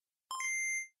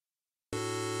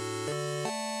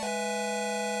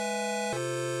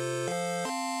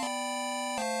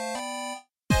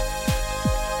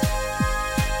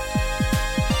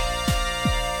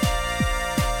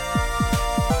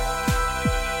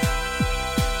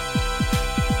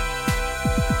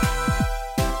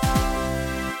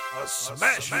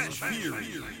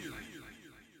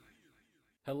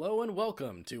Hello and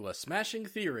welcome to A Smashing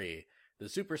Theory, the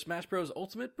Super Smash Bros.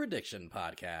 Ultimate Prediction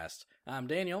Podcast. I'm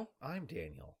Daniel. I'm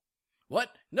Daniel. What?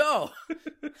 No!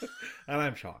 And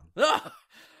I'm Sean. Ah!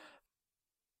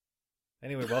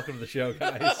 Anyway, welcome to the show,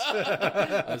 guys.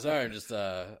 I'm sorry, I'm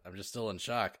just still in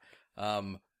shock.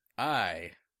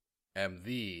 I am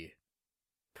the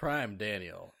Prime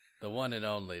Daniel, the one and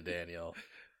only Daniel.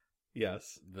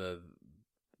 Yes. The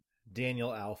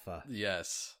Daniel Alpha.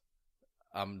 Yes.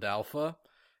 I'm Dalpha.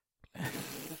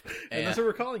 And that's what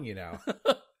we're calling you now.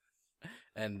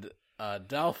 And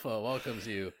Dalpha welcomes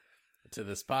you to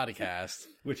this podcast.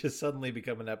 Which has suddenly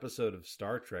become an episode of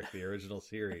Star Trek, the original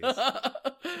series.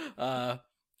 Yeah,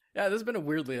 this has been a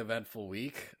weirdly eventful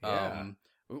week. Yeah.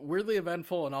 Weirdly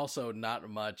eventful, and also not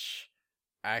much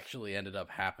actually ended up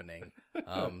happening.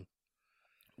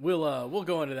 We'll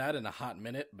go into that in a hot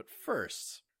minute, but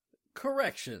first,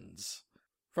 corrections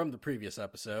from the previous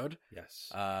episode.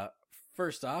 Yes.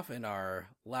 First off, in our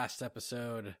last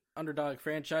episode, Underdog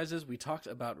Franchises, we talked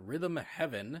about Rhythm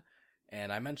Heaven,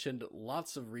 and I mentioned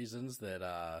lots of reasons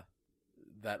that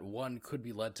that one could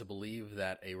be led to believe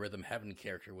that a Rhythm Heaven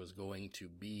character was going to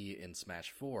be in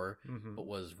Smash 4, but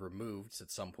was removed at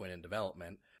some point in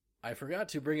development. I forgot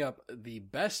to bring up the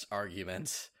best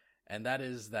argument, and that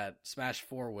is that Smash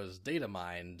 4 was data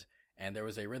mined, and there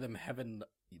was a Rhythm Heaven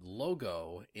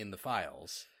logo in the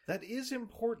files. That is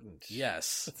important.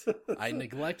 Yes. I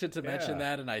neglected to mention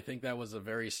that, and I think that was a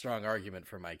very strong argument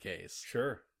for my case.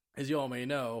 Sure. As you all may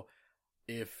know,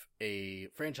 if a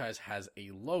franchise has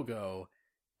a logo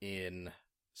in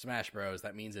Smash Bros.,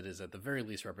 that means it is at the very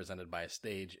least represented by a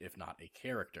stage, if not a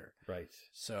character. Right.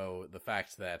 So the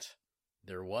fact that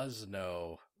there was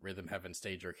no Rhythm Heaven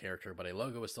stage or character, but a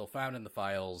logo was still found in the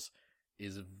files,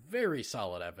 is very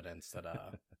solid evidence that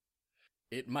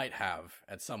it might have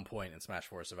at some point in Smash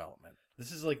 4's development.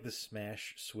 This is like the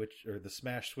Smash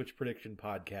Switch Prediction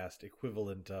Podcast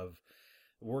equivalent of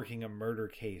working a murder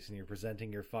case, and you're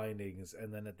presenting your findings,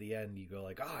 and then at the end you go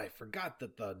like, I forgot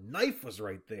that the knife was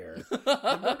right there.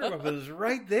 The murder weapon is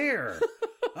right there.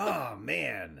 Oh,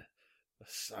 man.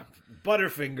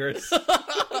 Butterfingers.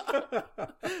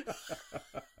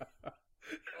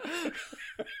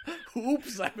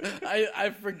 Oops, I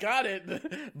forgot it.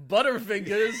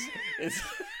 Butterfingers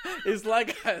is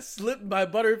like I slipped my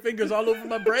butterfingers all over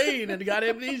my brain and got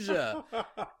amnesia.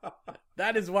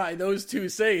 That is why those two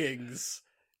sayings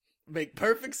make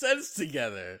perfect sense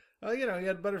together. Well, he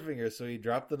had butterfingers, so he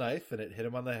dropped the knife and it hit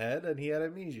him on the head and he had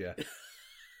amnesia.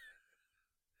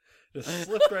 Just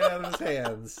slipped right out of his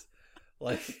hands.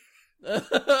 Like...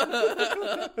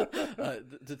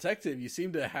 Detective, you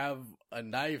seem to have a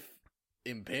knife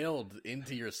impaled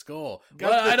into your skull.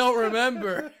 I don't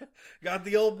remember. Got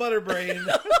the old butter brain.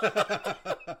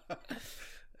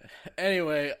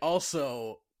 Anyway,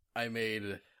 also, I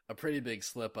made a pretty big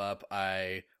slip up.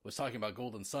 I was talking about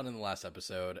Golden Sun in the last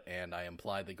episode, and I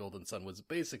implied that Golden Sun was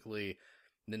basically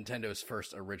Nintendo's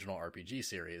first original RPG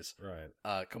series.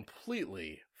 Right.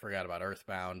 Completely forgot about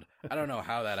Earthbound. I don't know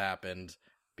how that happened,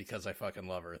 because I fucking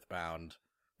love Earthbound.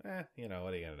 What are you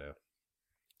gonna do?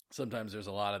 Sometimes there's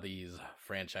a lot of these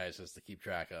franchises to keep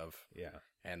track of. Yeah.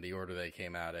 And the order they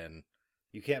came out in.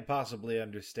 You can't possibly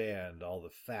understand all the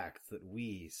facts that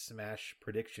we, Smash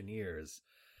Predictioneers,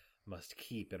 must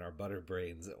keep in our butter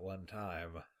brains at one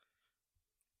time.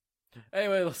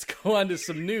 Anyway, let's go on to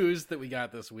some news that we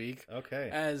got this week. Okay.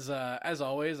 As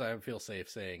always, I feel safe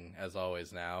saying as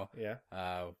always now. Yeah.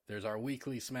 There's our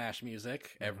weekly Smash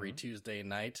music every Tuesday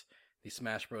night. The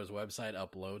Smash Bros. Website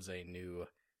uploads a new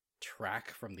track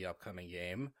from the upcoming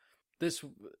game.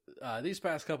 These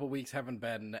past couple weeks haven't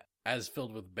been as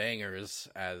filled with bangers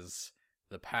as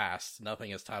the past. Nothing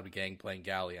has topped Gangplank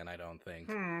Galleon, I don't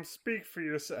think. Speak for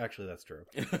yourself. Actually, that's true.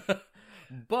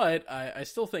 But I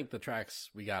still think the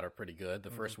tracks we got are pretty good. The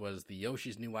first was the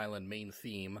Yoshi's New Island main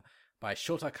theme by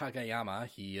Shota Kagayama.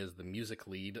 He is the music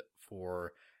lead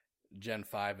for Gen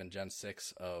 5 and Gen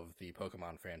 6 of the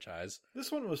Pokemon franchise. This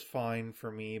one was fine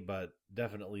for me, but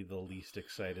definitely the least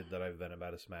excited that I've been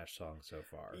about a Smash song so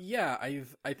far. Yeah,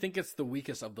 I think it's the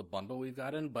weakest of the bundle we've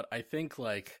gotten, but I think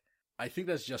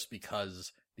that's just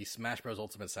because the Smash Bros.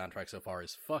 Ultimate soundtrack so far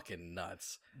is fucking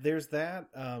nuts. There's that.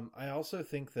 I also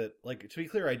think that, to be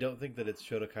clear, I don't think that it's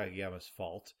Shota Kageyama's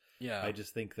fault. Yeah. I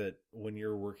just think that when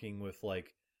you're working with,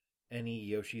 any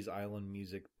Yoshi's Island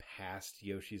music past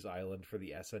Yoshi's Island for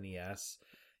the SNES,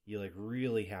 you,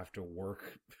 really have to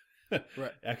work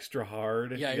right. extra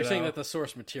hard. Yeah, you're saying that the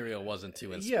source material wasn't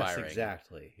too inspiring. Yes,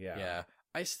 exactly. Yeah. Yeah.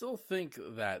 I still think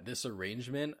that this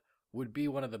arrangement would be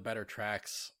one of the better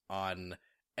tracks on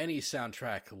any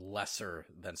soundtrack lesser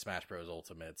than Smash Bros.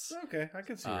 Ultimate's. Okay, I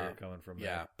can see where you're coming from there.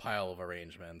 Yeah, pile of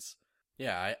arrangements.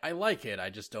 Yeah, I like it. I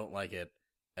just don't like it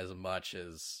as much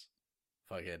as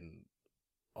fucking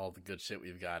all the good shit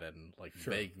we've got in like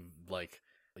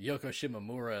Yoko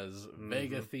Shimomura's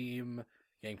Vega theme,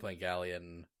 Gangplank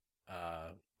Galleon,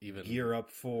 even Gear Up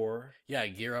 4. Yeah,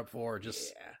 Gear Up 4.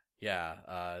 Just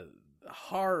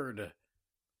hard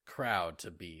crowd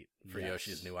to beat for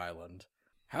Yoshi's New Island.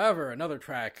 However, another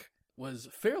track was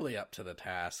fairly up to the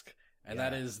task, and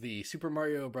that is the Super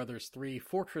Mario Bros. 3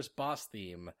 Fortress boss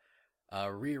theme,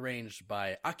 rearranged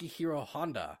by Akihiro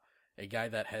Honda, a guy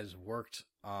that has worked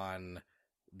on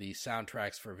the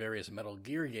soundtracks for various Metal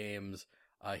Gear games.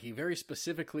 He very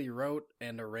specifically wrote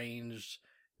and arranged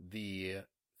the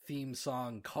theme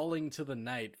song Calling to the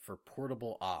Night for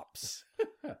Portable Ops.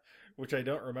 Which I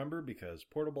don't remember because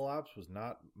Portable Ops was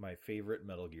not my favorite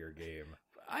Metal Gear game.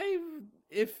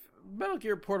 If Metal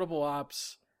Gear Portable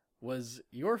Ops was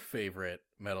your favorite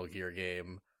Metal Gear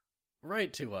game,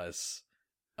 write to us.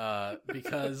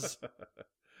 Because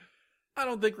I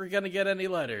don't think we're gonna get any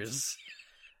letters.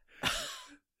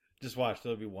 Just watch,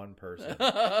 there'll be one person.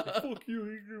 Fuck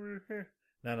you.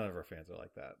 None of our fans are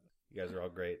like that. You guys are all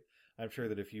great. I'm sure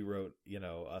that if you wrote,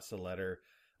 us a letter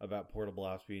about Portable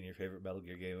Ops being your favorite Metal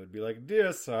Gear game, it would be like,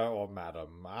 "Dear sir or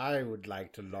madam, I would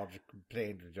like to lodge a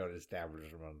complaint with your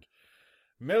establishment.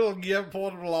 Metal Gear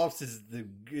Portable Ops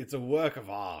it's a work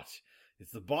of art.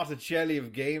 It's the Botticelli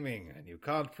of gaming, and you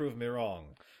can't prove me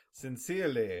wrong.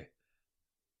 Sincerely,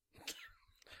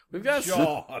 We've got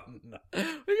John."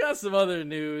 We got some other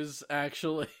news,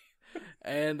 actually,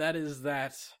 and that is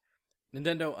that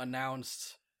Nintendo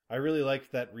announced. I really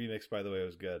liked that remix, by the way. It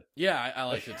was good. Yeah, I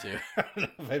liked it too. I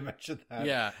don't know if I mentioned that.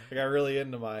 Yeah. I got really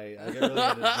into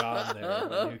John there,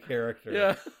 my new character.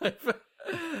 Yeah.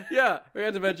 Yeah, we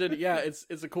had to mention,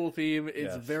 it's a cool theme.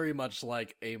 It's very much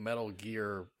like a Metal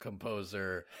Gear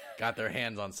composer got their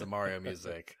hands on some Mario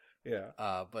music. Yeah.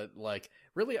 But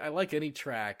really, I like any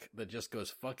track that just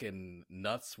goes fucking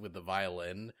nuts with the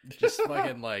violin. Just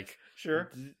fucking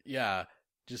Sure. Yeah.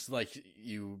 Just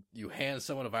you hand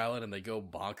someone a violin and they go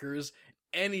bonkers.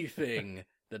 Anything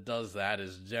that does that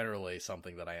is generally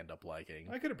something that I end up liking.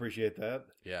 I could appreciate that.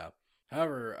 Yeah.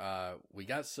 However, we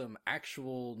got some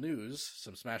actual news,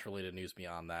 some Smash-related news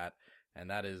beyond that, and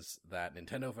that is that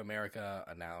Nintendo of America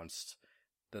announced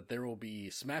that there will be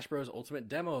Smash Bros. Ultimate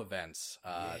demo events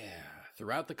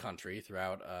throughout the country,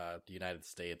 throughout the United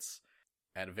States,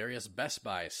 at various Best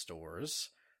Buy stores,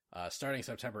 starting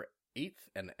September 8th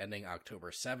and ending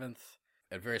October 7th,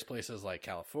 at various places like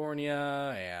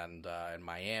California and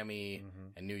Miami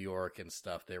and New York and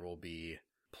stuff. There will be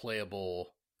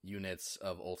playable units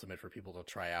of Ultimate for people to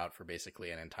try out for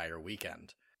basically an entire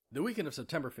weekend. The weekend of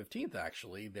September 15th,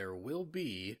 actually, there will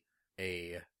be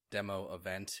a demo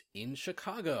event in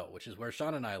Chicago, which is where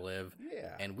Sean and I live.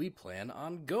 Yeah. And we plan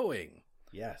on going.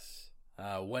 Yes.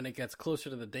 When it gets closer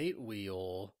to the date,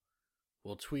 we'll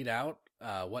tweet out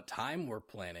what time we're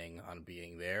planning on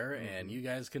being there, and you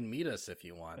guys can meet us if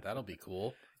you want. That'll be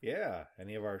cool. Yeah.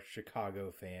 Any of our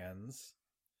Chicago fans,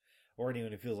 or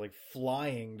anyone who feels like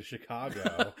flying to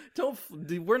Chicago.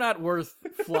 We're not worth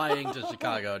flying to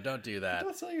Chicago. Don't do that.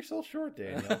 Don't sell yourself short,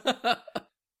 Daniel.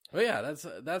 But yeah,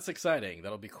 that's exciting.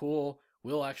 That'll be cool.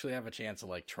 We'll actually have a chance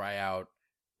to try out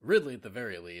Ridley at the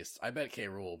very least. I bet K.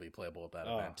 Rool will be playable at that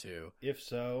event too. If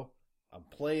so, I'm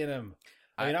playing him.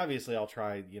 I mean, obviously, I'll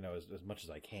try, as much as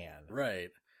I can. Right.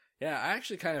 Yeah, I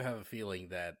actually kind of have a feeling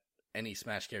that any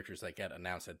Smash characters that get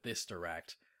announced at this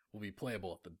Direct will be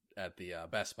playable at the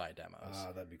Best Buy demos.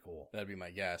 That'd be cool. That'd be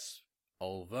my guess.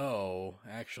 Although,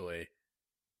 actually,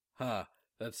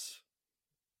 that's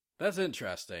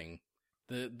interesting.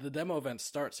 The demo event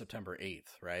starts September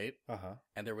 8th, right? Uh-huh.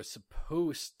 And there was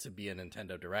supposed to be a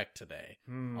Nintendo Direct today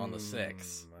on the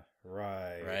 6th.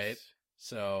 Right. Right?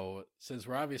 So, since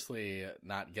we're obviously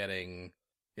not getting...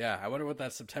 Yeah, I wonder what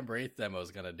that September 8th demo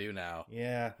is going to do now.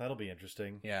 Yeah, that'll be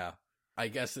interesting. Yeah. I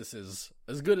guess this is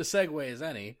as good a segue as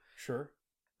any. Sure.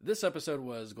 This episode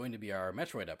was going to be our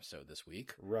Metroid episode this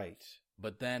week. Right.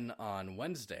 But then on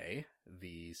Wednesday,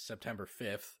 the September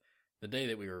 5th, the day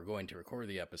that we were going to record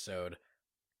the episode,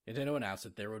 Nintendo announced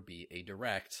that there would be a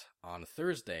Direct on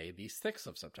Thursday, the 6th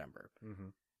of September. Mm-hmm.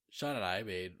 Sean and I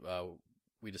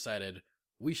we decided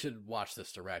we should watch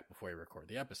this Direct before we record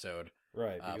the episode.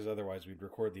 Right, because otherwise we'd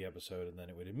record the episode and then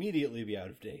it would immediately be out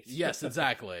of date. Yes,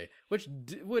 exactly.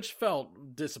 Which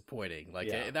felt disappointing.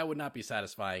 That would not be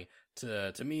satisfying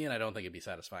to me, and I don't think it'd be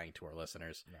satisfying to our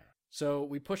listeners. No. So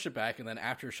we pushed it back, and then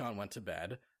after Sean went to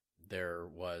bed, there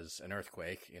was an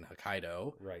earthquake in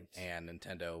Hokkaido. Right. And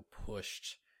Nintendo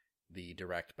pushed the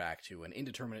Direct back to an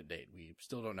indeterminate date. We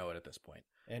still don't know it at this point.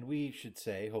 And we should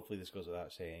say, hopefully this goes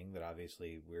without saying, that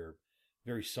obviously we're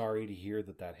very sorry to hear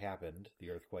that happened, the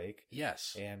earthquake.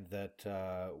 Yes. And that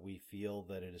we feel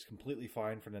that it is completely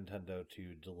fine for Nintendo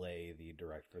to delay the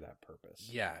Direct for that purpose.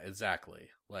 Yeah, exactly.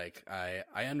 Like, I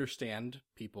understand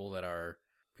people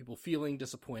feeling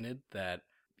disappointed that,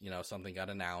 something got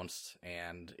announced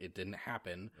and it didn't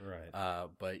happen. Right.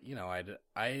 But,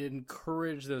 I'd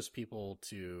encourage those people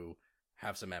to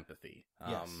have some empathy.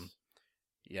 Yes.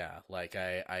 Yeah, like,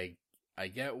 I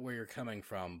get where you're coming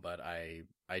from, but I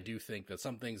do think that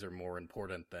some things are more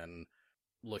important than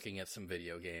looking at some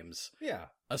video games. Yeah.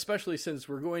 Especially since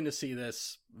we're going to see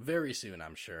this very soon,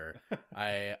 I'm sure.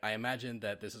 I imagine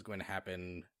that this is going to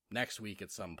happen next week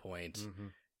at some point. Mm-hmm.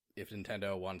 If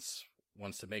Nintendo wants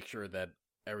to make sure that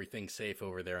everything's safe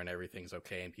over there and everything's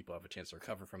okay and people have a chance to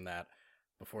recover from that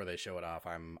before they show it off,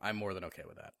 I'm more than okay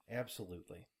with that.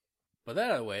 Absolutely. But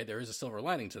that out of the way, there is a silver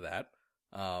lining to that.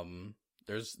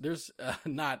 There's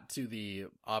not to the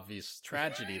obvious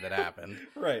tragedy that happened.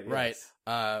 Right. Yes.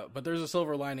 But there's a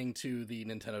silver lining to the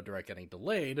Nintendo Direct getting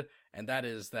delayed, and that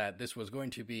is that this was going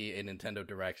to be a Nintendo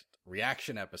Direct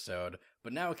reaction episode,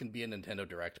 but now it can be a Nintendo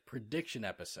Direct prediction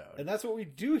episode. And that's what we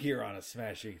do here on A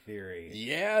Smashing Theory.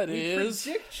 Yeah, we is.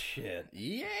 Predict shit.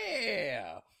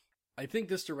 Yeah. I think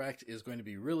this Direct is going to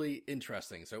be really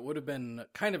interesting, so it would have been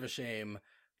kind of a shame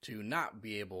to not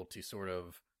be able to sort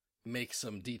of make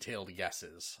some detailed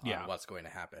guesses on what's going to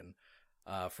happen.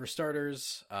 For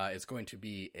starters, it's going to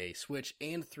be a Switch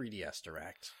and 3DS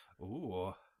Direct.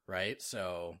 Ooh. Right?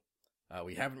 So,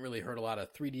 we haven't really heard a lot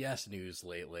of 3DS news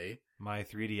lately. My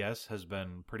 3DS has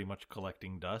been pretty much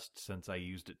collecting dust since I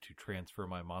used it to transfer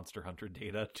my Monster Hunter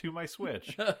data to my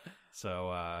Switch.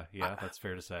 So, that's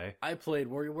fair to say. I played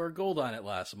WarioWare Gold on it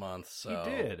last month, so...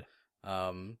 You did?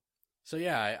 So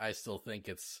yeah, I still think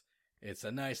it's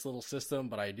a nice little system,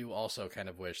 but I do also kind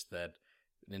of wish that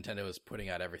Nintendo is putting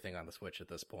out everything on the Switch at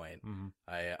this point. Mm-hmm.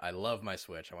 I love my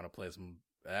Switch. I want to play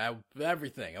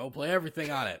everything. I will play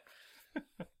everything on it.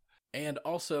 And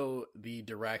also, the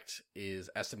Direct is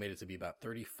estimated to be about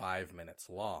 35 minutes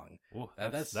long. Ooh,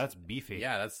 that's beefy.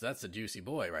 Yeah, that's a juicy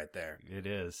boy right there. It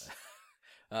is.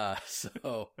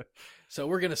 So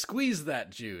we're gonna squeeze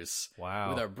that juice. Wow.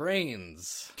 With our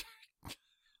brains.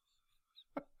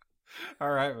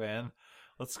 All right, man.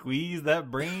 Let's squeeze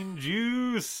that brain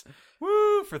juice.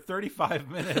 Woo! For 35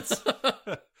 minutes.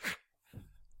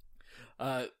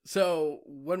 So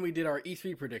when we did our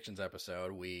E3 predictions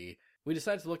episode, we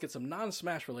decided to look at some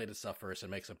non-Smash related stuff first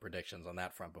and make some predictions on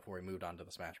that front before we moved on to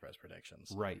the Smash Bros.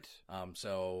 Predictions. Right.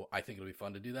 So I think it'll be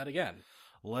fun to do that again.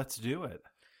 Let's do it.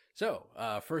 So,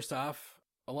 first off,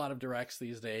 a lot of Directs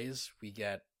these days, we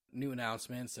get new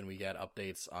announcements and we get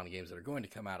updates on games that are going to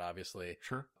come out, obviously.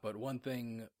 Sure. But one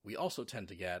thing we also tend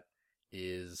to get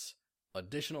is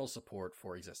additional support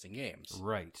for existing games.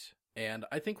 Right. And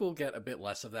I think we'll get a bit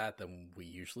less of that than we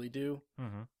usually do.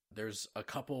 Mm-hmm. There's a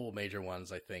couple major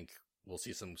ones I think we'll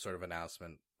see some sort of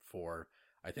announcement for.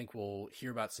 I think we'll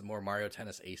hear about some more Mario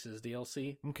Tennis Aces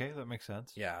DLC. Okay, that makes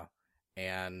sense. Yeah.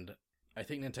 And I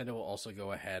think Nintendo will also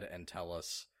go ahead and tell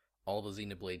us all the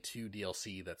Xenoblade 2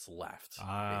 DLC that's left, basically,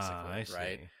 I see.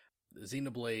 right?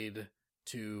 Xenoblade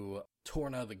 2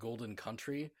 Torna the Golden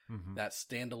Country, that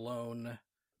standalone,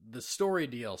 the story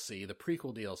DLC, the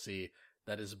prequel DLC,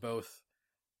 that is both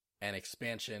an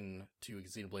expansion to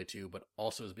Xenoblade 2, but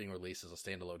also is being released as a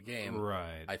standalone game.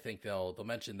 Right. I think they'll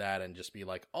mention that and just be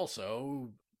like,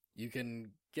 also, you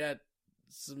can get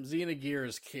some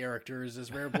Xenogears characters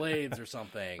as rare blades or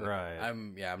something. Right.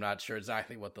 I'm not sure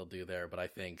exactly what they'll do there, but I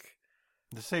think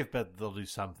the safe bet they'll do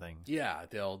something. Yeah,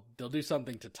 they'll do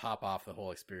something to top off the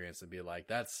whole experience and be like,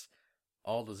 that's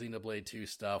all the Xenoblade 2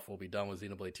 stuff. We'll be done with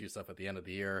Xenoblade 2 stuff at the end of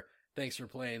the year. Thanks for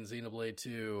playing Xenoblade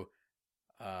 2.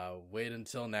 Wait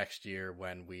until next year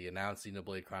when we announce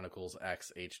Xenoblade Chronicles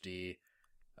X HD.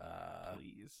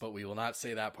 Please. But we will not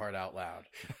say that part out loud.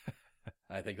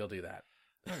 I think they'll do that.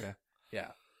 Okay.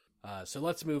 Yeah. So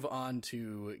let's move on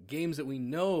to games that we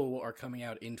know are coming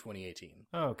out in 2018.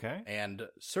 Okay. And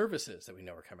services that we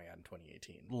know are coming out in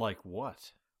 2018. Like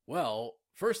what? Well,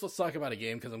 first let's talk about a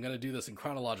game because I'm going to do this in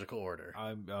chronological order.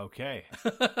 I'm okay.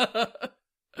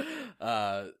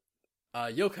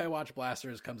 Yokai Watch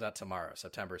Blasters comes out tomorrow,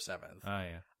 September 7th. Oh,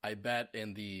 yeah. I bet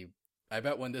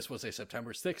when this was a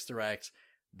September 6th Direct,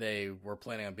 they were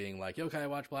planning on being like, Yokai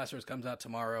Watch Blasters comes out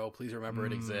tomorrow. Please remember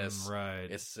it exists. Right.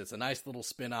 It's a nice little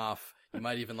spin-off. You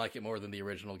might even like it more than the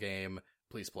original game.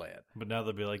 Please play it. But now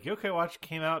they'll be like, Yokai Watch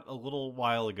came out a little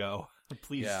while ago.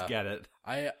 Please get it.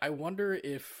 I wonder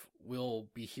if we'll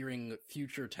be hearing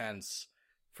future tense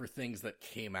for things that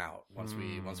came out once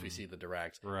we see the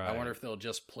direct. Right. I wonder if they'll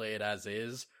just play it as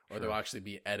is, or Sure. they'll actually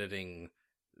be editing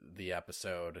the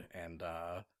episode and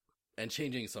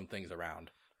changing some things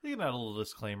around. You can add a little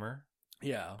disclaimer.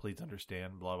 Yeah. Please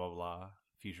understand, blah, blah, blah.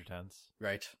 Future tense.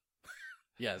 Right.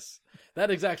 Yes. That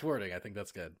exact wording. I think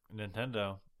that's good.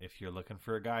 Nintendo, if you're looking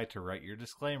for a guy to write your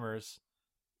disclaimers,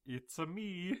 it's a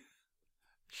me,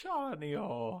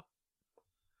 Shawnio.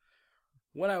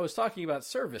 When I was talking about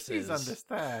services... Please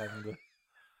understand.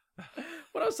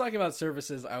 When I was talking about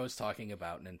services, I was talking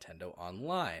about Nintendo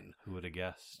Online. Who would have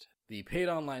guessed? The paid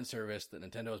online service that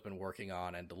Nintendo has been working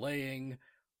on and delaying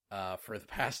for the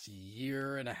past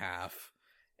year and a half.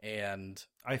 And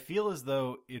I feel as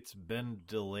though it's been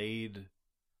delayed.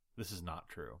 This is not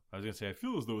true. I was going to say, I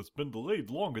feel as though it's been delayed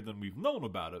longer than we've known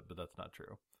about it, but that's not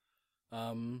true.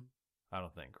 I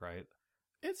don't think, right?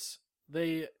 It's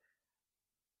they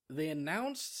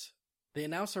announced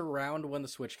around when the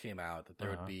Switch came out that there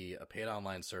would be a paid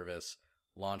online service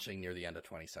launching near the end of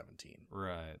 2017.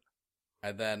 Right.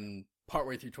 And then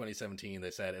partway through 2017,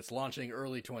 they said it's launching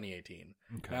early 2018.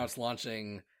 Okay. Now it's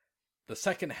launching the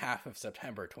second half of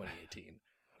September 2018.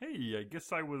 Hey, I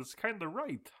guess I was kind of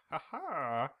right.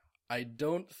 Haha.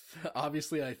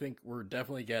 Obviously, I think we're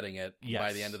definitely getting it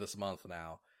by the end of this month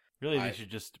now. Really, they should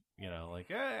just,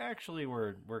 actually,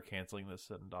 we're canceling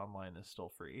this and online is still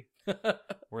free.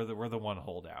 We're the one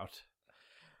holdout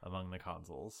among the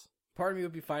consoles. Part of me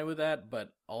would be fine with that,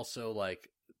 but also,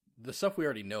 the stuff we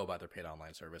already know about their paid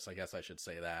online service, I guess I should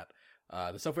say that.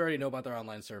 The stuff we already know about their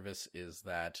online service is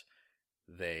that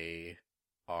they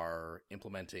are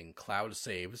implementing cloud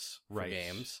saves for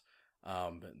games.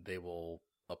 They will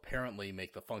apparently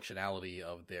make the functionality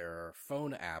of their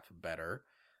phone app better.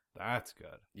 That's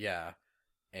good. Yeah.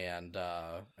 And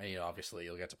obviously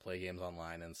you'll get to play games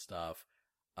online and stuff.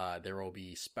 There will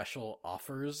be special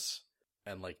offers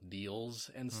and deals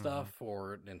and stuff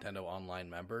for Nintendo Online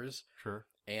members. Sure.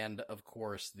 And of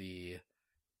course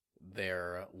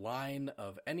their line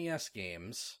of NES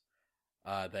games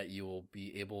that you will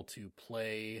be able to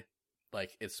play.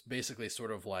 It's basically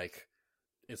sort of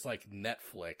it's like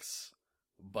Netflix,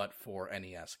 but for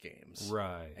NES games.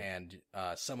 Right. And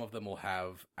some of them will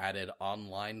have added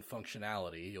online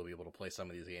functionality. You'll be able to play some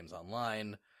of these games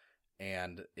online,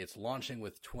 and it's launching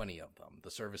with 20 of them.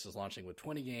 The service is launching with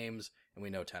 20 games, and we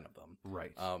know 10 of them.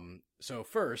 Right. So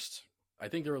first, I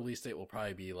think the release date will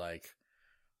probably be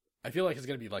I feel like it's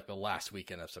going to be the last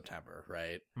weekend of September,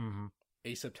 right? Mm-hmm.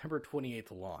 A September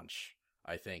 28th launch,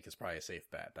 I think, is probably a safe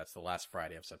bet. That's the last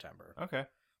Friday of September. Okay.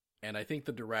 And I think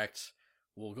the Direct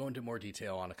will go into more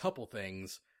detail on a couple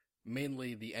things,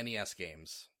 mainly the NES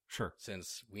games. Sure.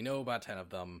 Since we know about 10 of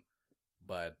them,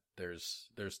 but there's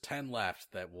 10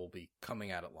 left that will be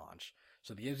coming out at launch.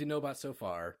 So the games you know about so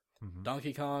far,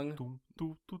 Donkey Kong,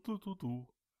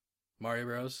 Mario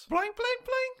Bros. Bling, bling,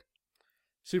 bling.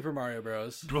 Super Mario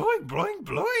Bros. Bling, bling,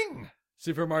 bling.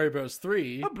 Super Mario Bros.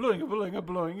 3. A bling, a bling, a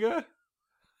bling, yeah.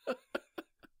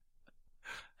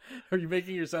 Are you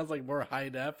making your sounds more high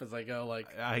def as I go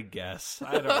I guess.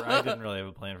 I didn't really have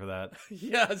a plan for that.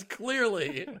 Yes,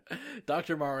 clearly.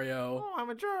 Dr. Mario. Oh, I'm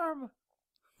a germ.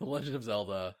 The Legend of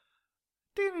Zelda.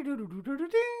 Ding, ding, ding, ding,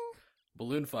 ding.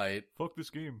 Balloon Fight. Fuck this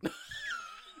game.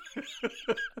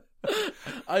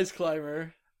 Ice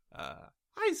Climber.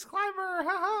 Ice Climber,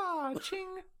 haha, ching.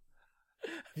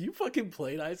 Have you fucking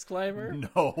played Ice Climber?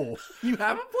 No. You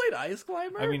haven't played Ice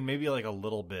Climber? I mean, maybe a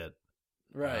little bit.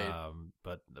 Right.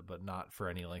 But not for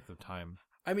any length of time.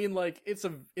 I mean, it's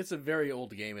a very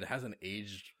old game. It hasn't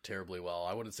aged terribly well.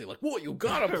 I wouldn't say whoa, you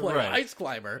gotta play Right. Ice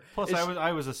Climber. Plus,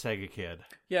 I was a Sega kid.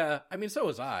 Yeah, I mean, so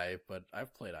was I, but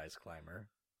I've played Ice Climber.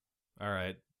 All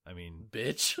right. I mean,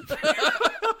 Bitch.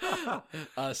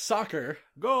 Soccer.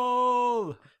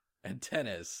 Goal! And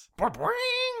tennis.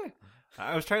 Boing!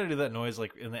 I was trying to do that noise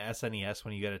in the SNES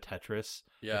when you get a Tetris.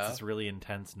 Yeah. It's this really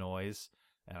intense noise,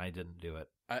 and I didn't do it.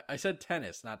 I said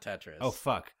tennis, not Tetris. Oh,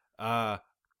 fuck. That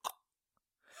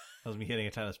was me hitting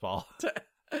a tennis ball.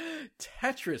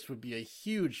 Tetris would be a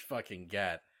huge fucking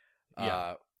get.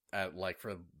 Yeah.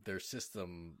 For their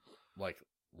system,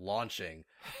 launching.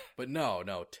 But no,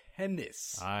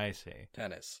 tennis. I see.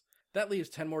 Tennis. That leaves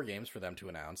 10 more games for them to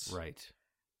announce. Right.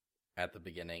 At the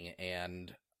beginning.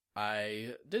 And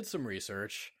I did some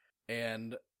research,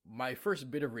 and my first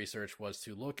bit of research was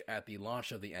to look at the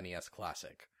launch of the NES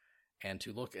Classic, and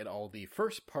to look at all the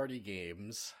first-party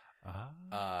games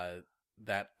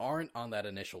that aren't on that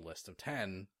initial list of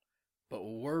 10, but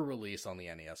were released on the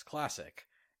NES Classic.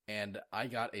 And I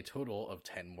got a total of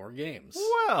 10 more games.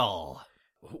 Well,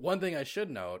 one thing I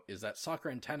should note is that soccer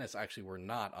and tennis actually were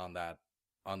not on that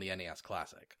on the NES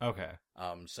Classic. Okay.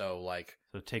 So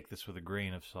take this with a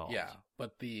grain of salt. Yeah,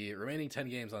 but the remaining 10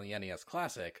 games on the NES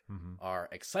Classic Mm-hmm. are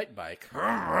Excite Bike,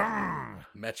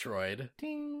 Metroid.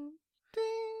 Ding,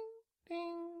 ding,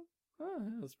 ding. Oh,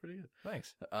 yeah, that's pretty good.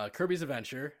 Thanks. Kirby's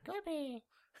Adventure. Kirby.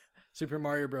 Super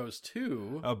Mario Bros.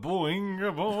 2. A boing,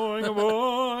 a boing, a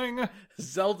boing.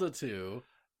 Zelda 2.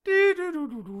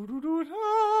 Dee-doo-doo-doo-doo-doo-doo.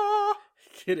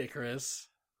 Kid Icarus.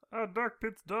 Dark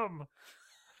Pit's dumb.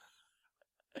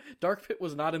 Dark Pit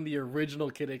was not in the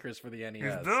original Kid Icarus for the NES.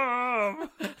 He's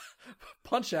dumb.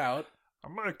 Punch Out.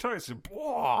 I'm Mike Tyson.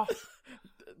 Blah.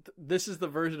 This is the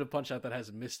version of Punch Out that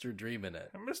has Mr. Dream in it.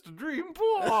 And Mr. Dream.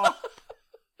 Blah.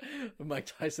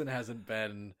 Mike Tyson hasn't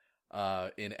been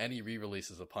in any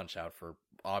re-releases of Punch Out for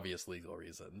obvious legal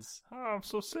reasons. Oh, I'm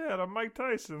so sad. I'm Mike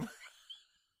Tyson.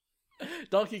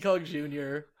 Donkey Kong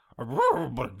Jr.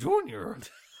 But Junior.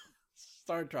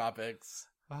 Star Tropics.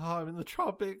 Oh, I'm in the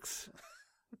tropics.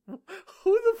 Who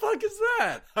the fuck is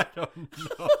that? I don't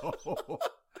know.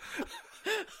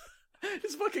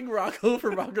 It's fucking Rocco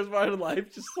from Rocco's Modern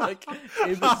Life, just like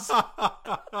in this...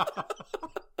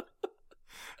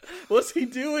 What's he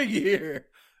doing here?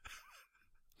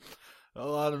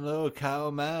 Oh, I don't know,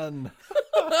 Cowman.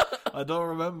 I don't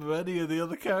remember any of the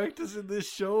other characters in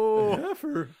this show.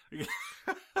 Heifer.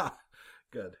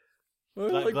 Good.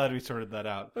 Glad we sorted that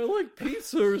out. I like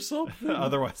pizza or something.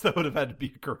 Otherwise, that would have had to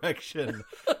be a correction.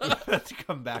 We had to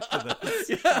come back to this.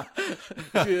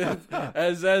 Yeah.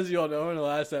 As you all know in the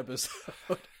last episode,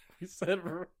 we said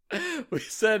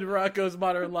Rocco's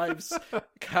Modern Life's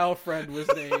cow friend was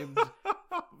named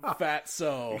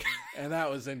Fatso, and that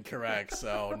was incorrect.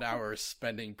 So now we're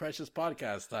spending precious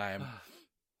podcast time.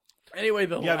 Anyway,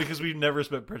 because we've never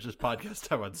spent precious podcast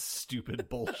time on stupid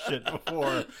bullshit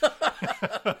before.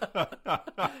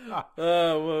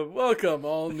 Welcome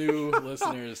all new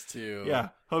listeners to... Yeah,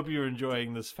 hope you're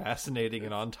enjoying this fascinating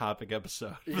and on-topic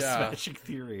episode of Smashing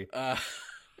Theory.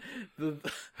 The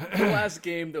last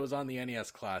game that was on the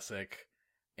NES Classic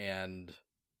and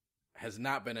has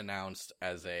not been announced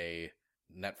as a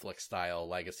Netflix-style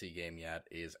legacy game yet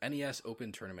is NES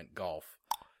Open Tournament Golf.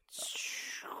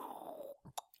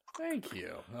 Thank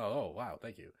you. Oh, wow.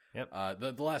 Thank you. Yep.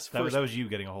 The last that was you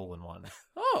getting a hole in one.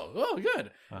 Oh,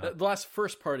 good. The last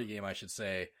first-party game, I should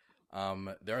say.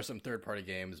 There are some third-party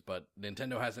games, but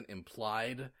Nintendo hasn't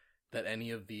implied that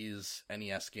any of these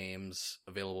NES games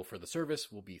available for the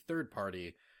service will be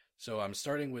third-party. So I'm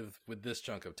starting with this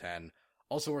chunk of 10.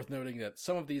 Also worth noting that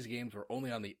some of these games were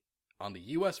only on the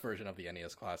US version of the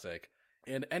NES Classic,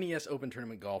 and NES Open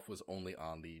Tournament Golf was only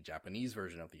on the Japanese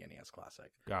version of the NES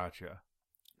Classic. Gotcha.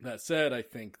 That said, I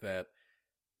think that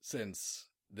since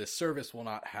this service will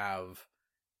not have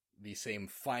the same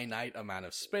finite amount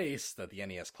of space that the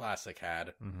NES Classic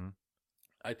had,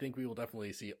 I think we will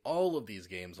definitely see all of these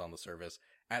games on the service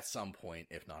at some point,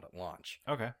 if not at launch.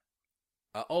 Okay.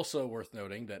 Also worth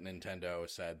noting that Nintendo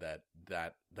said that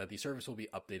the service will be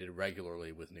updated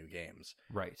regularly with new games.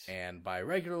 Right. And by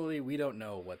regularly, we don't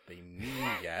know what they mean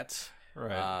yet.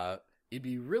 Right. It'd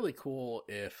be really cool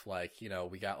if,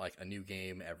 we got, a new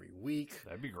game every week.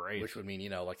 That'd be great. Which would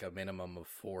mean, a minimum of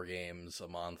 4 games a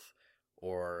month.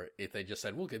 Or if they just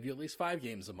said, we'll give you at least 5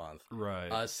 games a month.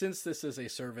 Right. Since this is a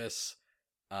service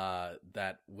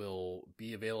that will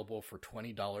be available for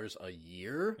 $20 a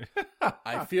year,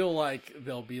 I feel like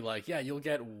they'll be like, yeah, you'll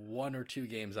get 1 or 2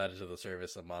 games added to the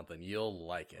service a month, and you'll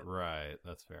like it. Right,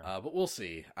 that's fair. But we'll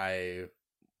see.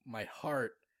 My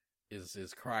heart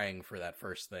is crying for that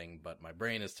first thing, but my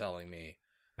brain is telling me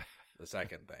the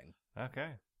second thing.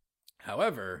 Okay.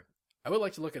 However, I would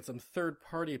like to look at some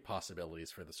third-party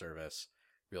possibilities for the service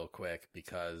real quick,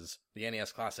 because the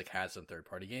NES Classic had some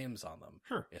third-party games on them.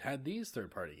 Sure. It had these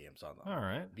third-party games on them. All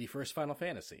right. The first Final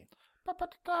Fantasy.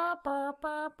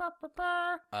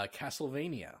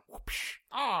 Castlevania.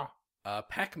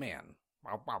 Pac-Man.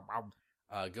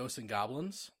 Ghosts and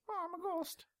Goblins. Oh, I'm a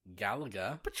ghost.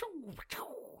 Galaga.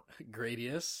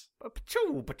 Gradius.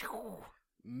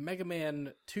 Mega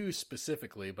Man 2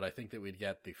 specifically, but I think that we'd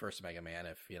get the first Mega Man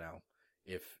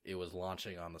if it was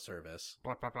launching on the service.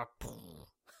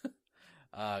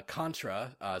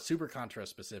 Contra, Super Contra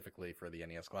specifically for the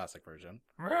NES Classic version.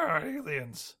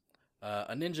 Aliens.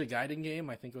 A Ninja Gaiden game,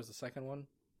 I think it was the second one.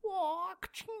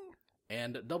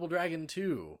 And Double Dragon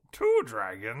 2. 2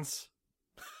 dragons.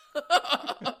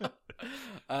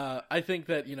 I think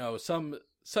that,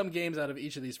 some games out of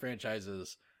each of these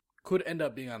franchises could end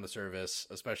up being on the service,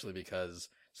 especially because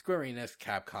Square Enix,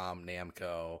 Capcom,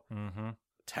 Namco,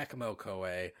 Tecmo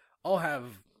Koei all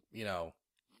have,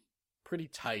 pretty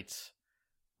tight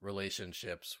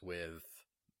relationships with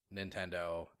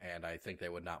Nintendo, and I think they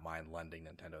would not mind lending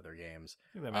Nintendo their games.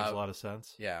 I think that makes a lot of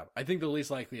sense. Yeah, I think the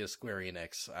least likely is Square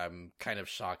Enix. I'm kind of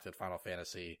shocked that Final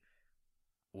Fantasy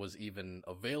was even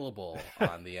available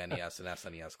on the NES and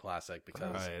SNES Classic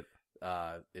because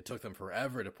it took them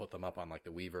forever to put them up on like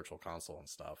the Wii Virtual Console and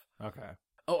stuff. Okay.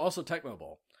 Oh, also Tech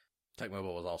Mobile. Tech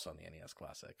Mobile was also on the NES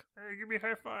Classic. Hey, give me a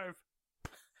high five.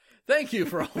 Thank you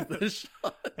for all this.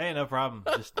 Hey, no problem.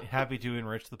 Just happy to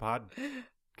enrich the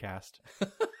podcast.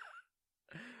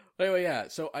 Anyway, yeah.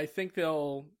 So I think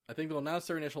they'll announce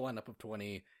their initial lineup of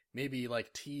 20. Maybe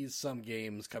like tease some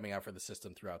games coming out for the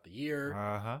system throughout the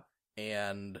year.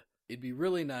 And it'd be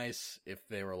really nice if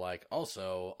they were like,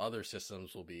 also other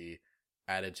systems will be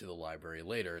added to the library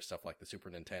later, stuff like the Super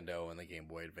Nintendo and the Game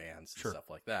Boy Advance and stuff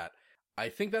like that. I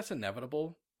think that's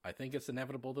inevitable. I think it's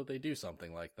inevitable that they do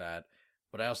something like that.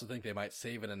 But I also think they might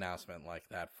save an announcement like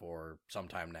that for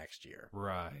sometime next year.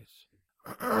 Right.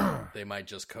 They might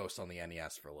just coast on the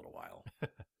NES for a little while.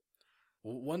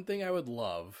 One thing I would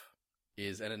love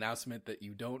is an announcement that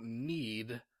you don't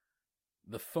need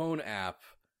the phone app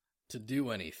to do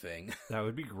anything. That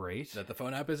would be great. That the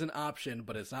phone app is an option,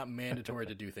 but it's not mandatory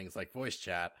to do things like voice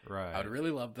chat. Right. I would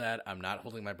really love that. I'm not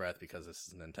holding my breath because this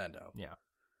is Nintendo. Yeah.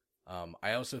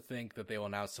 I also think that they will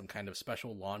announce some kind of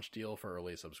special launch deal for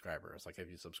early subscribers. Like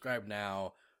if you subscribe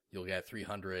now, you'll get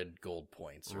 300 gold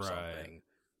points or something.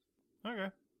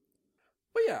 Okay.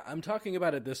 But yeah, I'm talking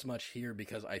about it this much here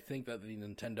because I think that the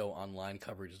Nintendo Online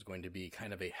coverage is going to be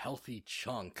kind of a healthy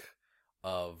chunk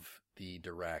of the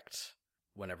Direct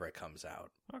whenever it comes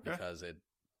out. Okay. Because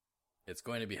it's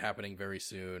going to be happening very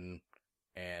soon,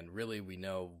 and really we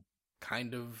know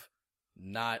kind of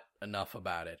not enough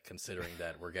about it considering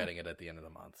that we're getting it at the end of the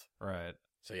month. Right.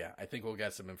 So yeah, I think we'll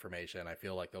get some information. I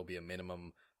feel like there'll be a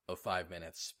minimum of 5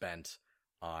 minutes spent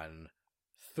on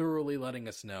thoroughly letting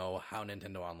us know how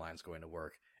Nintendo Online is going to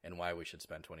work and why we should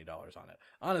spend $20 on it.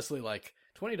 Honestly, like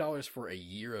 $20 for a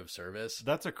year of service.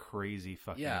 That's a crazy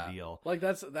fucking deal. Like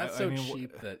that's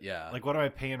cheap that Like what am I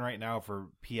paying right now for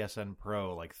PSN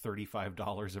Pro? Like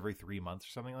 $35 every 3 months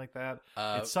or something like that?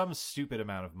 It's some stupid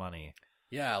amount of money.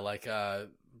 Yeah, like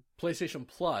PlayStation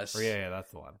Plus. Yeah,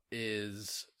 that's the one.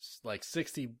 Is like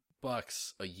 $60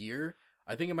 a year.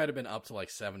 I think it might have been up to like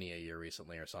 $70 a year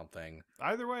recently or something.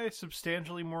 Either way,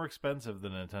 substantially more expensive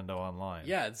than Nintendo Online.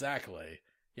 Yeah, exactly.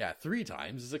 Yeah, 3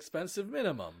 times as expensive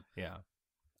minimum. Yeah.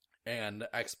 And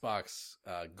Xbox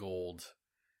Gold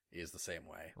is the same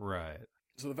way. Right.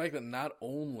 So the fact that not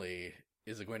only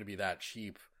is it going to be that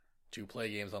cheap to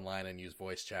play games online and use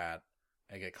voice chat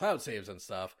and get cloud saves and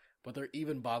stuff, but they're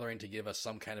even bothering to give us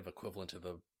some kind of equivalent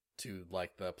to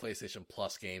like the PlayStation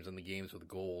Plus games and the games with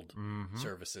gold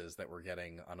services that we're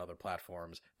getting on other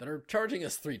platforms that are charging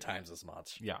us 3 times as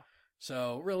much. Yeah.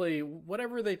 So really,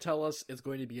 whatever they tell us, it's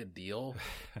going to be a deal.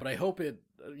 But I hope it,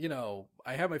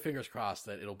 I have my fingers crossed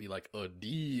that it'll be like a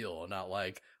deal, not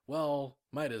like, well,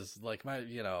 this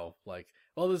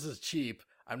is cheap.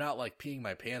 I'm not like peeing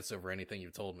my pants over anything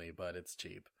you've told me, but it's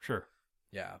cheap. Sure.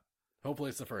 Yeah. Hopefully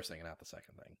it's the first thing and not the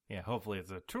second thing. Yeah, hopefully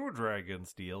it's a 2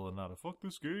 Dragons deal and not a fuck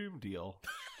this game deal.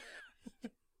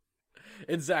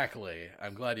 Exactly.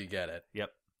 I'm glad you get it. Yep.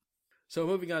 So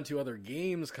moving on to other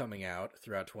games coming out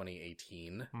throughout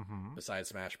 2018, besides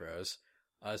Smash Bros.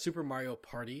 Super Mario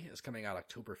Party is coming out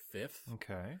October 5th.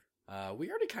 Okay. We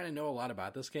already kind of know a lot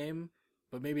about this game,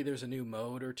 but maybe there's a new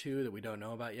mode or two that we don't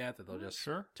know about yet that they'll just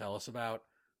tell us about.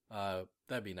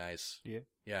 That'd be nice. Yeah.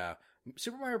 Yeah.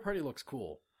 Super Mario Party looks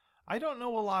cool. I don't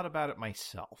know a lot about it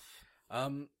myself.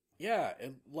 Yeah,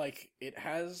 it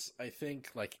has, I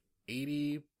think, like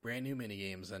 80 brand new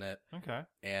minigames in it. Okay.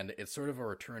 And it's sort of a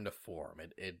return to form.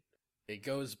 It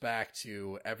goes back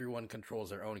to everyone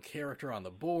controls their own character on the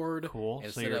board. Cool.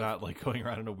 So you're not like going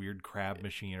around in a weird crab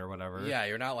machine or whatever. Yeah,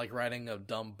 you're not like riding a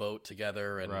dumb boat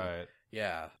together. And right.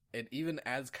 Yeah. It even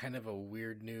adds kind of a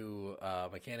weird new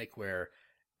mechanic where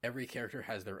every character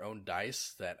has their own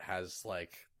dice that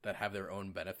have their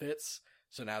own benefits.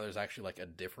 So now there's actually like a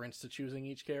difference to choosing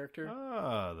each character.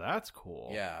 Oh, that's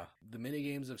cool. Yeah. The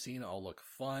minigames I've seen all look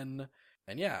fun.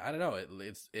 And yeah, I don't know.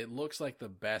 It looks like the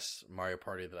best Mario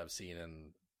Party that I've seen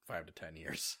in 5 to 10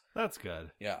 years. That's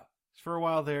good. Yeah. For a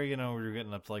while there, we were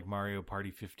getting up to like Mario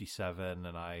Party 57,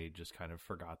 and I just kind of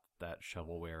forgot that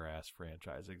shovelware-ass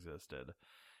franchise existed.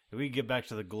 If we get back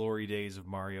to the glory days of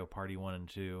Mario Party 1 and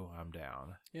 2, I'm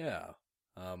down. Yeah.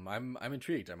 I'm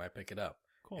intrigued. I might pick it up.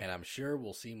 Cool. And I'm sure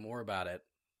we'll see more about it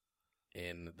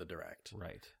in the Direct.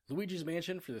 Right. Luigi's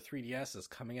Mansion for the 3DS is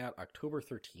coming out October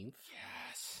 13th.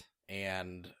 Yes.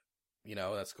 And,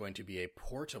 that's going to be a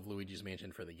port of Luigi's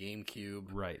Mansion for the GameCube.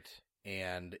 Right.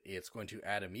 and it's going to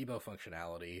add amiibo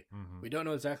functionality. Mm-hmm. We don't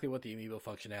know exactly what the amiibo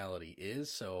functionality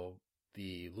is, so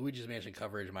the Luigi's Mansion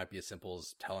coverage might be as simple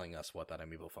as telling us what that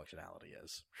amiibo functionality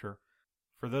is. Sure.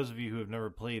 For those of you who have never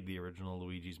played the original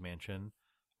Luigi's Mansion,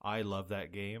 I love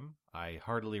that game. I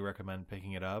heartily recommend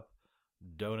picking it up.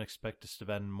 Don't expect to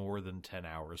spend more than 10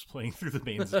 hours playing through the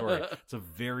main story. It's a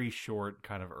very short,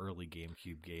 kind of early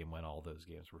GameCube game when all those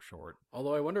games were short.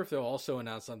 Although I wonder if they'll also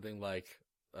announce something like,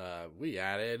 we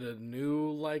added a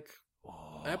new,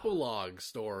 epilogue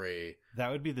story.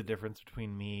 That would be the difference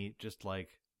between me just,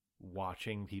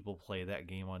 watching people play that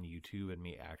game on YouTube and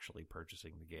me actually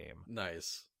purchasing the game.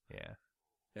 Nice. Yeah.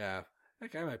 Yeah. I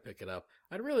think I might pick it up.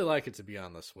 I'd really like it to be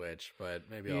on the Switch, but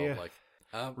maybe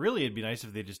I'll, really, it'd be nice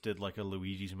if they just did, a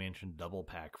Luigi's Mansion double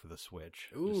pack for the Switch.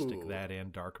 Ooh. Just stick that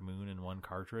and Dark Moon in one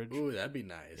cartridge. Ooh, that'd be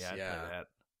nice. Yeah, I'd play that.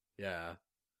 Yeah.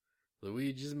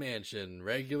 Luigi's Mansion,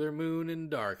 Regular Moon and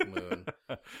Dark Moon.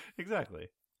 Exactly.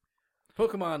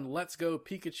 Pokemon Let's Go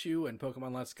Pikachu and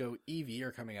Pokemon Let's Go Eevee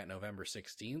are coming out November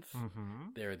 16th. Mm-hmm.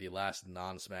 They're the last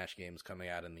non-Smash games coming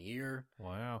out in the year.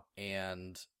 Wow.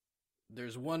 And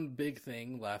there's one big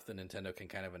thing left that Nintendo can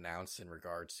kind of announce in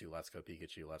regards to Let's Go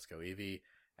Pikachu, Let's Go Eevee,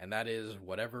 and that is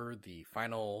whatever the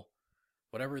brand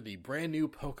new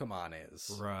Pokemon is.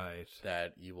 Right.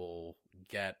 That you will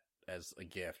get as a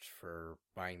gift for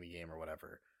buying the game or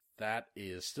whatever. That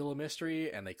is still a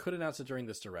mystery, and they could announce it during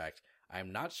this Direct.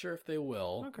 I'm not sure if they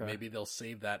will. Okay. Maybe they'll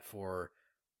save that for,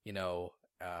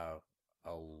 a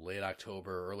late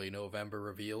October, early November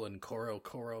reveal in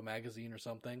Koro magazine or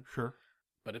something. Sure.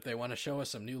 But if they want to show us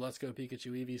some new Let's Go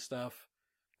Pikachu Eevee stuff,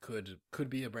 could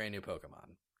be a brand new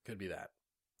Pokemon. Could be that.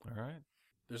 All right.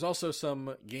 There's also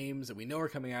some games that we know are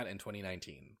coming out in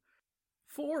 2019.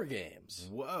 4 games.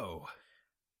 Whoa.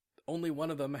 Only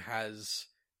one of them has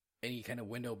any kind of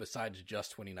window besides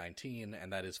just 2019,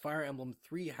 and that is Fire Emblem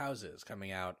 3 Houses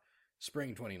coming out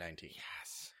spring 2019.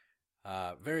 Yes.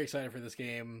 Very excited for this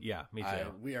game. Yeah, me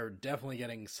too. We are definitely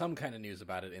getting some kind of news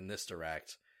about it in this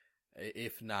Direct,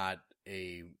 if not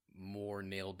a more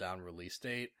nailed down release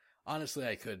date. Honestly,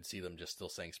 I could see them just still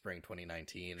saying spring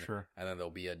 2019. Sure. And then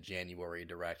there'll be a January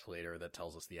Direct later that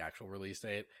tells us the actual release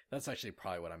date. That's actually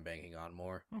probably what I'm banking on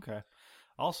more. Okay.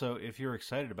 Also, if you're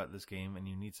excited about this game and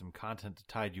you need some content to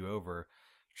tide you over,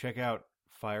 check out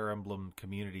Fire Emblem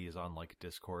communities on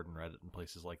Discord and Reddit and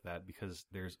places like that, because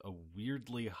there's a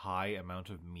weirdly high amount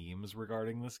of memes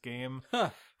regarding this game. Huh.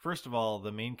 First of all,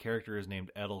 the main character is named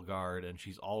Edelgard, and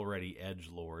she's already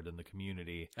edgelord in the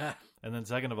community. And then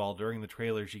second of all, during the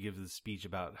trailer, she gives this speech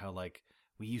about how,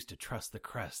 we used to trust the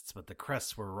crests, but the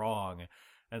crests were wrong.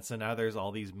 And so now there's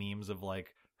all these memes of,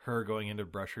 her going in to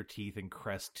brush her teeth and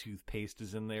Crest toothpaste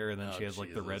is in there, and then she has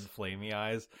the red flamey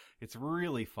eyes. It's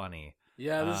really funny.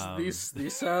 Yeah, these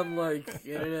sound like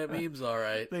internet memes, all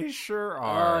right. They sure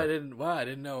are. I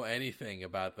didn't know anything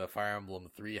about the Fire Emblem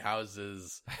 3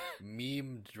 Houses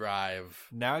meme drive.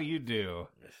 Now you do.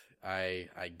 I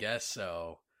guess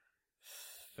so.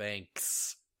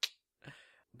 Thanks.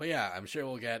 But yeah, I'm sure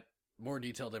we'll get more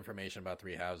detailed information about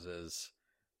 3 Houses,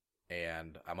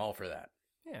 and I'm all for that.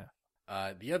 Yeah.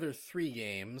 The other 3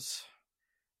 games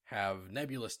have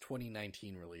nebulous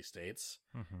 2019 release dates.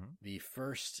 Mm-hmm. The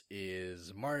first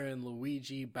is Mario &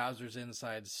 Luigi, Bowser's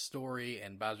Inside Story,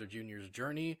 and Bowser Jr.'s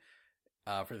Journey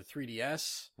for the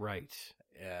 3DS. Right.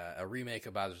 A remake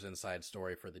of Bowser's Inside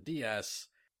Story for the DS,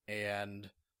 and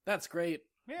that's great.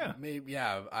 Yeah. Maybe,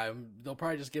 yeah, they'll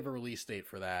probably just give a release date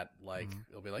for that.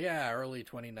 It'll be early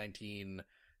 2019,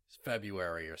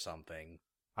 February or something.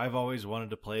 I've always wanted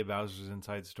to play Bowser's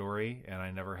Inside Story, and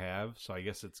I never have, so I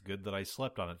guess it's good that I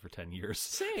slept on it for 10 years.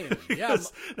 Same, yeah.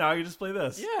 Now I can just play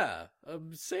this. Yeah,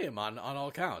 same on all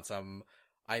counts.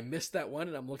 I missed that one,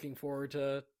 and I'm looking forward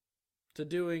to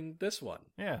doing this one.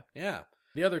 Yeah. Yeah.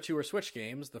 The other 2 are Switch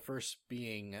games, the first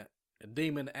being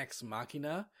Daemon X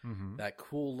Machina, that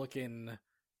cool-looking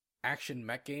action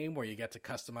mech game where you get to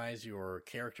customize your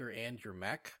character and your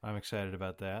mech. I'm excited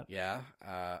about that. Yeah,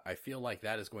 I feel like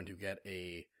that is going to get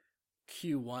a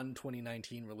Q1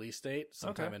 2019 release date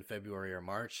sometime in February or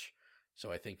March.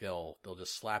 So I think they'll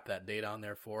just slap that date on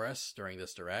there for us during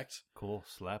this Direct. Cool,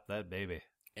 slap that baby.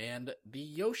 And the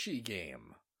Yoshi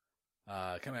game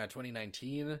coming out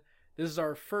 2019. This is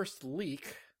our first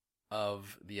leak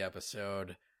of the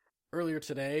episode. Earlier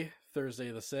today,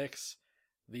 Thursday the 6th,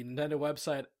 the Nintendo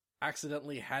website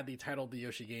accidentally had the title of the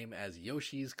Yoshi game as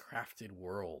Yoshi's Crafted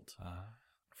World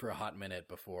for a hot minute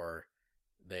before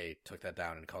they took that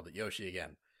down and called it Yoshi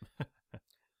again.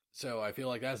 So I feel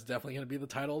like that's definitely going to be the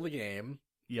title of the game.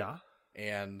 Yeah.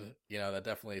 And, that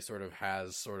definitely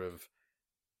has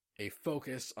a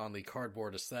focus on the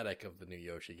cardboard aesthetic of the new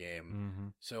Yoshi game. Mm-hmm.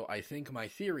 So I think my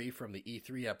theory from the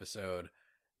E3 episode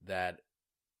that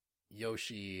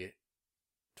Yoshi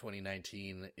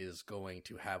 2019 is going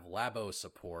to have Labo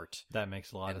support That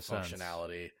makes a lot and of sense.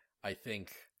 functionality. I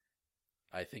think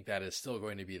that is still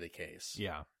going to be the case.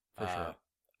 Yeah, for sure.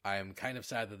 I'm kind of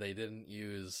sad that they didn't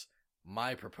use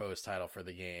my proposed title for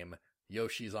the game,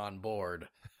 Yoshi's on Board.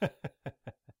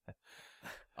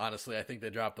 Honestly, I think they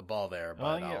dropped the ball there. But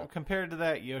Well, yeah, compared to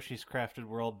that, Yoshi's Crafted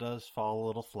World does fall a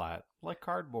little flat, like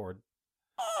cardboard.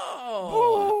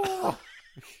 Oh!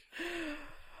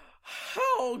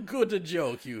 How good a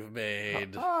joke you've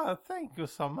made. Thank you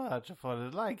so much for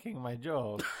liking my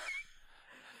joke.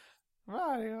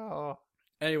 Mario.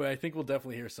 Anyway, I think we'll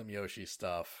definitely hear some Yoshi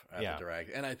stuff at Yeah. the Direct.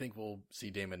 And I think we'll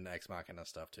see Damon X Machina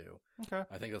stuff too. Okay.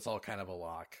 I think that's all kind of a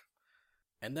lock.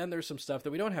 And then there's some stuff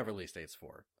that we don't have release dates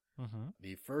for. Mm-hmm.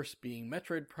 The first being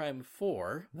Metroid Prime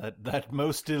 4. That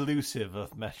most elusive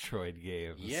of Metroid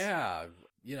games. Yeah.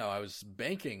 I was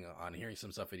banking on hearing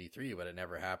some stuff at E3, but it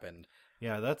never happened.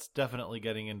 Yeah, that's definitely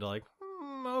getting into like,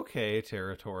 okay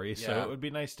territory. So Yeah. it would be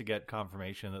nice to get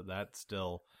confirmation that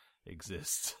still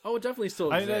exists. Oh, it definitely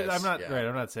still exists. I'm not yeah. right.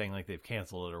 I'm not saying like they've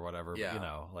canceled it or whatever. Yeah.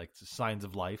 But, like signs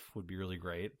of life would be really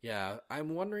great. Yeah,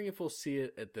 I'm wondering if we'll see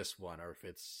it at this one or if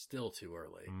it's still too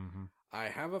early. Mm-hmm. I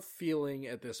have a feeling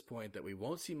at this point that we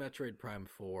won't see Metroid Prime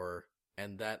 4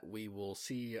 and that we will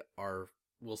see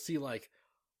like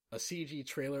a CG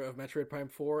trailer of Metroid Prime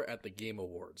 4 at the Game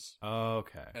Awards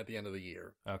Okay. at the end of the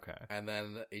year. Okay. And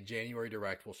then a January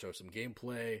Direct will show some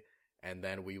gameplay, and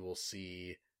then we will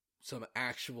see some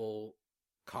actual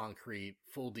concrete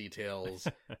full details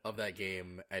of that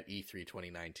game at E3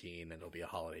 2019, and it'll be a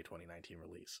holiday 2019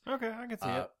 release. Okay, I can see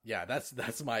it. Yeah,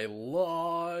 that's my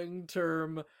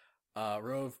long-term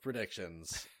row of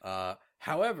predictions.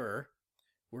 However,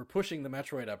 we're pushing the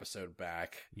Metroid episode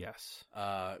back Yes.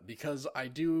 because I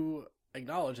do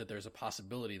acknowledge that there's a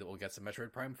possibility that we'll get some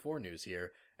Metroid Prime 4 news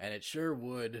here, and it sure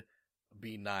would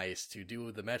be nice to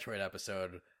do the Metroid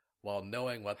episode while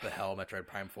knowing what the hell Metroid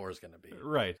Prime 4 is going to be.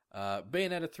 Right.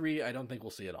 Bayonetta 3, I don't think we'll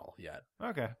see at all yet.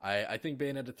 Okay. I think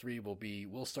Bayonetta 3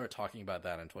 we'll start talking about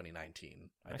that in 2019.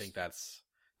 I think that's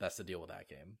the deal with that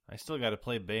game. I still got to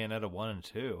play Bayonetta 1 and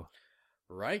 2.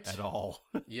 Right? At all.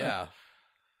 Yeah.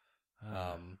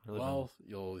 Really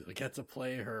You'll get to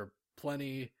play her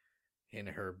plenty in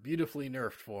her beautifully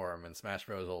nerfed form in Smash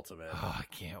Bros. Ultimate. Oh, I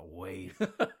can't wait.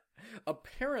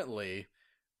 Apparently,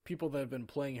 people that have been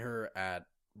playing her at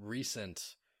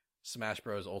recent Smash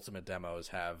Bros. Ultimate demos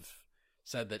have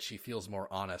said that she feels more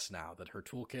honest now, that her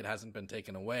toolkit hasn't been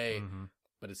taken away, Mm-hmm.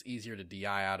 but it's easier to DI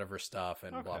out of her stuff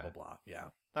and blah, Okay. blah, blah. Yeah.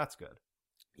 That's good.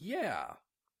 Yeah.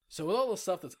 So with all the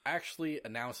stuff that's actually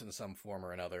announced in some form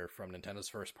or another from Nintendo's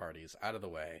first parties out of the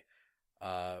way,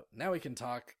 now we can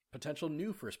talk potential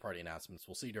new first-party announcements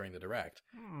we'll see during the Direct.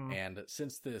 Hmm. And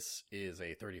since this is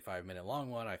a 35-minute long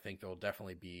one, I think there'll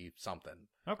definitely be something.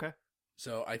 Okay.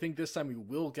 So I think this time we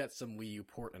will get some Wii U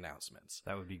port announcements.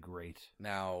 That would be great.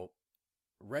 Now,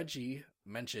 Reggie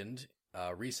mentioned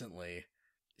recently,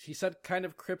 he said kind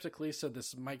of cryptically, so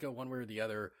this might go one way or the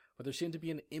other, but there seemed to be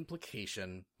an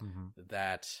implication Mm-hmm.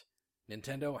 that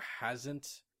Nintendo hasn't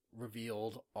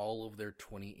revealed all of their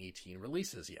 2018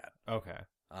 releases yet. Okay.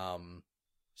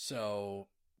 So,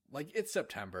 like, it's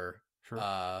September. Sure.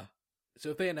 So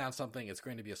if they announce something, it's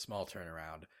going to be a small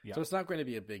turnaround. Yeah. So it's not going to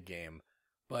be a big game.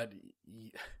 But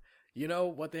you know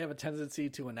what they have a tendency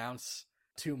to announce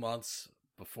 2 months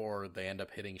before they end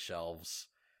up hitting shelves?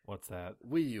 What's that?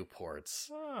 Wii U ports.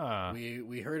 Ah.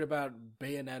 We heard about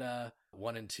Bayonetta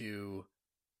 1 and 2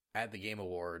 at the Game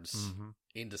Awards Mm-hmm.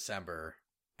 in December,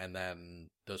 and then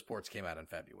those ports came out in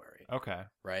February, Okay.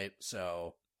 right?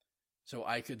 So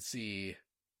I could see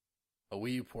a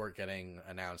Wii U port getting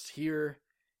announced here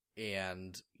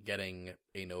and getting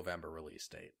a November release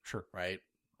date, Sure. right?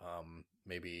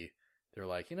 Maybe they're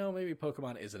like, maybe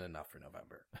Pokemon isn't enough for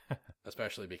November,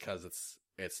 especially because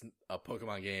it's a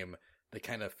Pokemon game that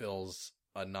kind of fills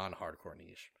a non-hardcore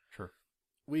niche. Sure.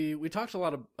 We talked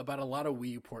about a lot of Wii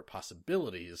U port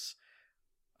possibilities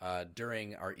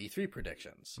during our E3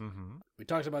 predictions. Mm-hmm. We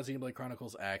talked about Xenoblade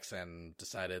Chronicles X and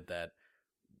decided that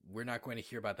we're not going to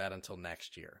hear about that until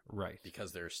next year Right.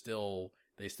 because they still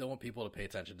want people to pay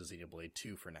attention to Xenoblade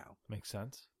 2 for now. Makes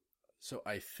sense. So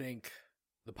I think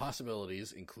the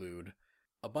possibilities include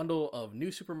a bundle of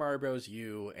New Super Mario Bros.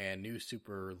 U and New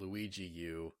Super Luigi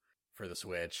U for the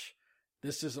Switch.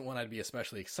 This isn't one I'd be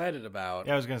especially excited about.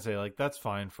 Yeah, I was going to say, like, that's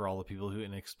fine for all the people who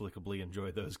inexplicably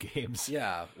enjoy those games.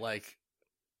 Yeah, like,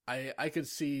 I could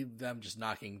see them just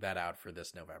knocking that out for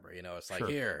this November. It's like, Sure.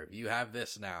 Here, you have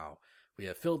this now. We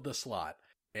have filled the slot.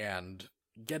 and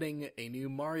getting a new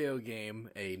Mario game,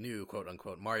 a new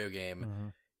quote-unquote Mario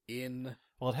game, in...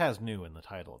 Well, it has new in the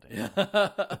title, Dan.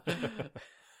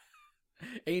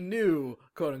 A new,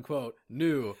 quote-unquote,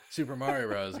 new Super Mario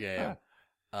Bros. Game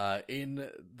in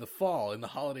the fall, in the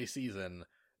holiday season,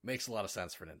 makes a lot of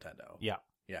sense for Nintendo. Yeah.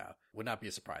 Yeah, would not be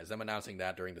a surprise. Them announcing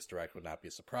that during this Direct would not be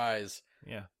a surprise.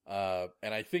 Yeah.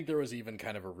 And I think there was even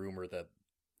kind of a rumor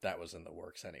that was in the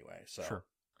works anyway. So, sure.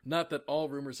 Not that all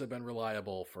rumors have been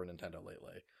reliable for Nintendo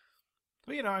lately.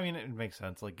 But, you know, I mean, it makes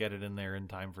sense. Like, get it in there in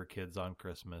time for kids on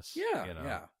Christmas. Yeah, you know?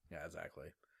 yeah, exactly.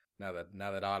 Now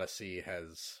that Odyssey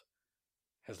has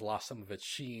lost some of its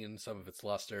sheen, some of its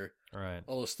luster. Right.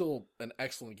 Although still an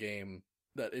excellent game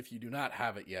that if you do not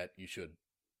have it yet, you should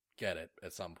get it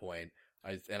at some point.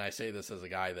 I say this as a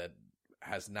guy that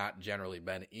has not generally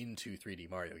been into 3D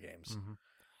Mario games. Mm-hmm.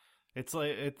 It's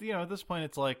like, at this point,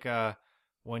 it's like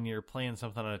when you're playing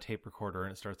something on a tape recorder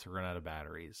and it starts to run out of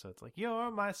batteries. So it's like, you're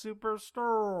my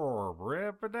superstar.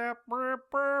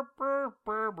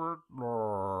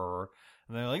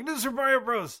 And they're like, this is Mario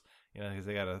Bros. Because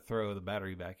they got to throw the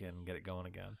battery back in and get it going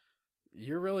again.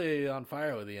 You're really on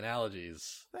fire with the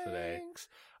analogies today. Thanks.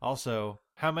 Also,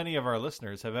 how many of our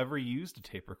listeners have ever used a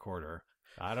tape recorder?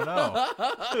 I don't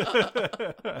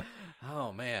know.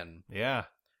 Oh, man. Yeah.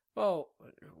 Well,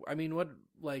 I mean,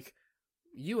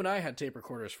 you and I had tape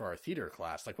recorders for our theater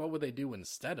class. Like, what would they do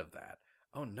instead of that?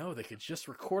 Oh, no, they could just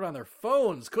record on their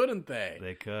phones, couldn't they?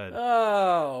 They could.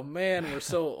 Oh, man, we're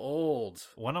so old.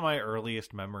 One of my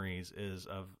earliest memories is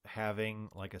of having,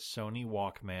 like, a Sony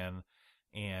Walkman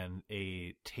and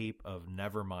a tape of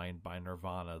Nevermind by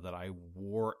Nirvana that I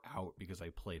wore out because I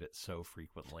played it so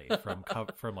frequently from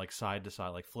like side to side,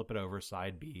 like flip it over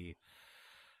side B.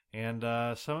 And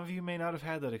some of you may not have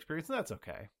had that experience, and that's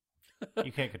okay.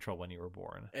 You can't control when you were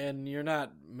born. And you're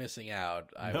not missing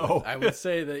out. No. I would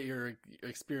say that your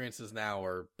experiences now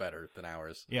are better than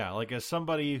ours. Yeah, like as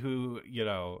somebody who,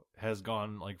 has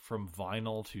gone like from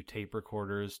vinyl to tape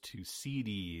recorders to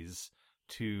CDs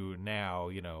to now,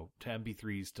 to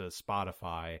MP3s to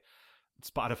Spotify.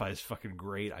 Spotify is fucking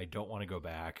great. I don't want to go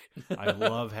back. I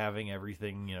love having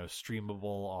everything, streamable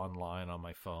online on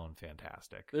my phone.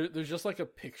 Fantastic. There's just like a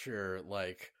picture,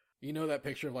 like, that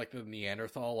picture of like the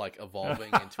Neanderthal, like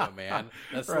evolving into a man.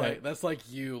 That's right. that's like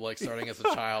you, like starting as a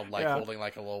child, like holding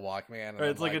like a little Walkman. And right,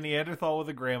 it's like a Neanderthal with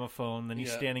a gramophone. Then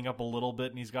he's Yeah. standing up a little bit,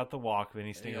 and he's got the Walkman.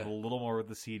 He's standing up a little more with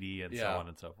the CD, and so Yeah. on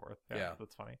and so forth. Yeah.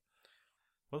 That's funny.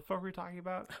 What the fuck were we talking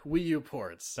about? Wii U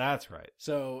ports. That's right.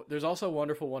 So there's also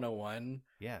Wonderful 101.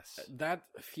 Yes. That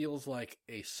feels like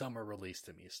a summer release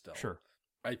to me still. Sure.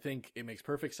 I think it makes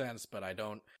perfect sense, but I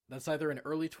don't. That's either an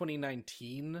early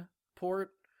 2019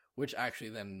 port, which actually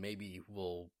then maybe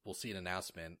we'll see an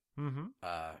announcement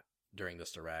during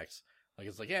this Direct. Like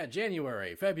it's like, yeah,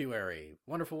 January, February,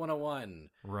 Wonderful 101.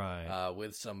 Right.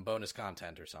 With some bonus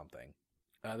content or something.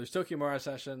 There's Tokyo Mario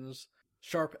Sessions,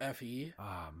 Sharp FE.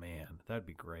 Ah, man, that'd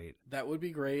be great. That would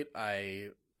be great.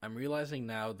 I'm realizing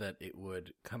now that it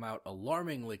would come out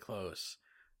alarmingly close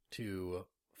to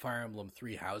Fire Emblem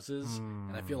Three Houses,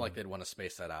 and I feel like they'd want to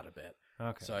space that out a bit.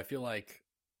 Okay. So I feel like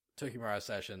Tokyo Mario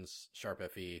Sessions, Sharp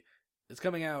FE, is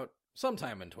coming out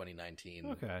sometime in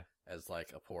 2019 as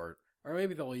like a port. Or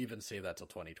maybe they'll even save that till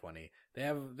 2020. They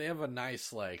have a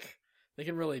nice, like, they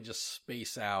can really just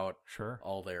space out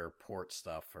all their port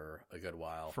stuff for a good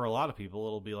while. For a lot of people,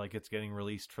 it'll be like it's getting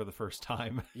released for the first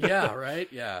time. Yeah, right?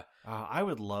 Yeah. I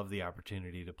would love the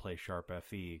opportunity to play Sharp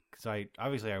FE, because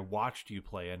I watched you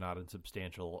play a not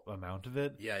insubstantial amount of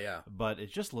it. Yeah, yeah. But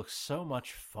it just looks so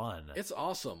much fun. It's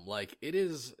awesome. Like, it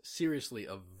is seriously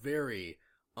a very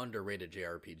underrated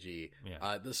JRPG.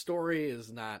 Yeah. The story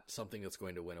is not something that's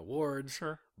going to win awards.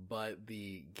 Sure. But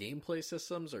the gameplay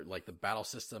systems, or like the battle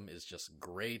system, is just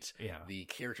great. Yeah. The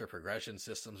character progression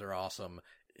systems are awesome.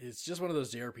 It's just one of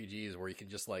those JRPGs where you can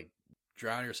just like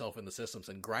drown yourself in the systems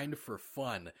and grind for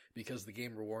fun because the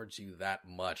game rewards you that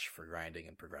much for grinding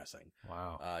and progressing.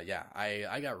 Wow. Yeah,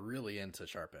 I got really into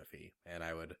Sharp FE, and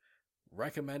I would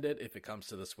recommend it if it comes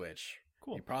to the Switch.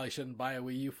 Cool. You probably shouldn't buy a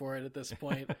Wii U for it at this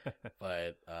point,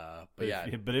 but yeah.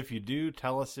 But if you do,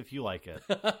 tell us if you like it.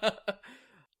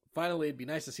 Finally, it'd be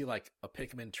nice to see like a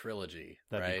Pikmin trilogy.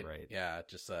 That'd be right? great. Yeah,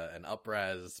 just an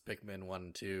up-res Pikmin 1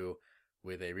 and 2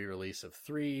 with a re-release of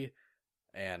 3,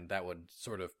 and that would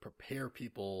sort of prepare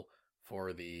people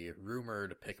for the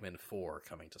rumored Pikmin 4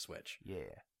 coming to Switch.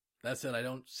 Yeah. That said, I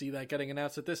don't see that getting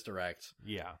announced at this Direct.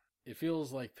 Yeah. It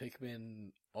feels like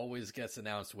Pikmin always gets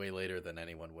announced way later than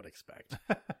anyone would expect.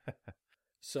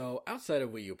 So, outside of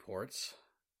Wii U ports,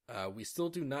 we still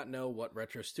do not know what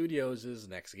Retro Studios'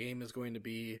 next game is going to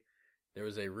be. there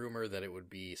was a rumor that it would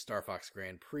be Star Fox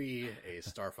Grand Prix, a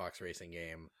Star Fox racing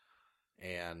game,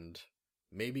 and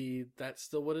maybe that's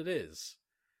still what it is.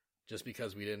 Just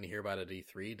because we didn't hear about it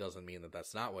at E3 doesn't mean that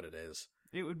that's not what it is.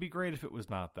 It would be great if it was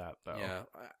not that, though. Yeah,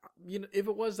 if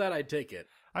it was that, I'd take it.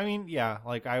 I mean, yeah,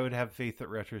 like I would have faith that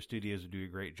Retro Studios would do a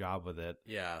great job with it.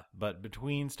 Yeah. But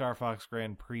between Star Fox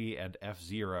Grand Prix and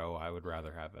F-Zero, I would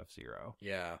rather have F-Zero.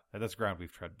 Yeah. That's ground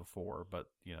we've tread before, but,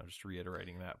 just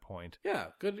reiterating that point. Yeah,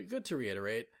 good to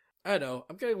reiterate. I don't know.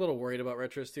 I'm getting a little worried about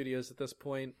Retro Studios at this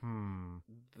point.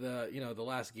 The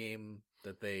last game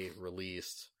that they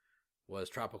released was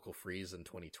Tropical Freeze in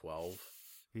 2012.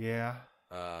 Yeah.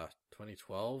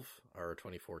 2012 or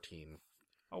 2014?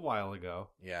 A while ago.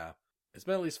 Yeah. It's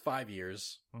been at least 5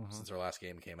 years since our last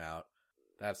game came out.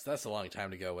 That's a long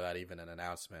time to go without even an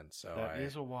announcement. So that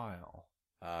is a while.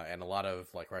 And a lot of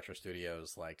Retro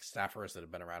Studios staffers that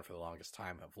have been around for the longest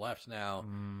time have left now.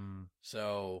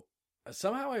 So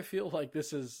somehow I feel like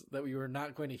that we were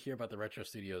not going to hear about the Retro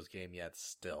Studios game yet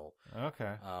still.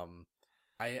 Okay.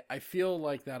 I feel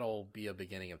like that'll be a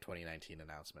beginning of 2019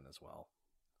 announcement as well.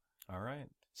 All right.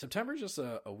 September's just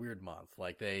a weird month.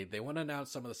 They want to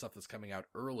announce some of the stuff that's coming out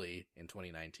early in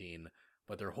 2019,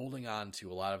 but they're holding on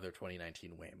to a lot of their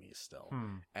 2019 whammies still.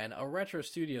 And a Retro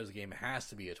Studios game has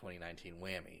to be a 2019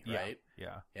 whammy, right?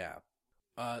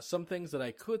 Yeah. Some things that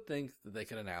I could think that they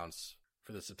could announce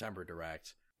for the September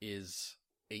Direct is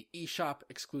a eShop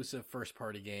exclusive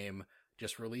first-party game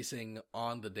just releasing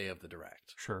on the day of the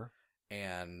Direct. Sure.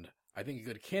 And I think a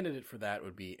good candidate for that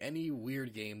would be any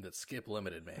weird game that Skip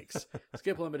Limited makes.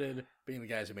 Skip Limited being the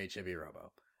guys who made Chibi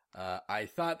Robo. I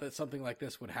thought that something like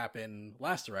this would happen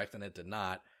last Direct, and it did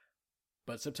not.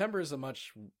 But September is a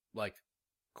much,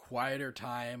 quieter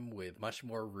time with much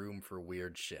more room for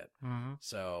weird shit.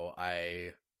 So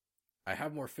I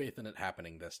have more faith in it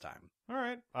happening this time. All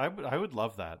right. I would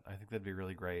love that. I think that'd be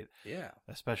really great. Yeah.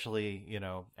 Especially,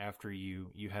 after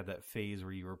you had that phase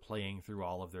where you were playing through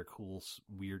all of their cool,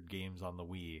 weird games on the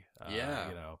Wii.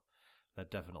 That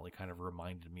definitely kind of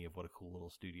reminded me of what a cool little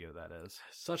studio that is.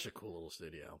 Such a cool little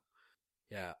studio.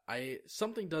 Yeah.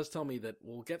 Something does tell me that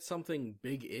we'll get something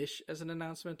big-ish as an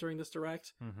announcement during this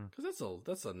Direct. Because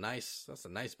that's a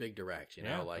nice big Direct,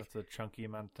 that's a chunky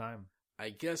amount of time. I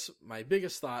guess my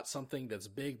biggest thought, something that's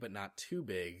big but not too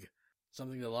big,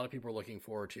 something that a lot of people are looking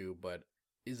forward to, but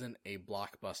isn't a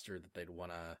blockbuster that they'd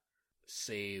want to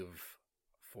save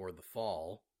for the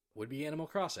fall, would be Animal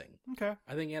Crossing. Okay.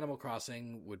 I think Animal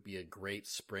Crossing would be a great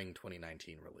spring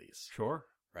 2019 release. Sure.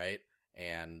 Right?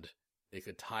 And they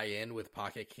could tie in with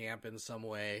Pocket Camp in some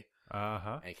way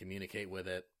and communicate with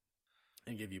it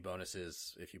and give you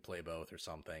bonuses if you play both or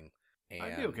something. And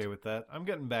I'd be okay with that. I'm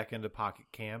getting back into Pocket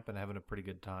Camp and having a pretty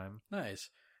good time. Nice.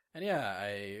 And yeah,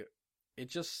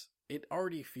 it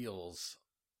already feels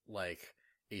like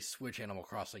a Switch Animal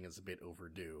Crossing is a bit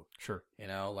overdue. Sure.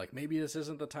 Maybe this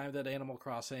isn't the time that Animal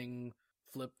Crossing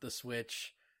Flip the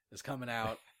Switch is coming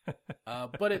out,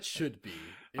 but it should be.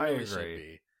 It really should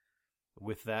be.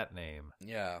 With that name.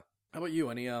 Yeah. How about you?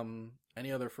 Any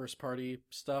other first party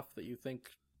stuff that you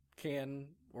think can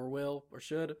or will or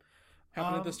should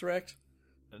happen at this Direct?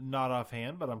 Not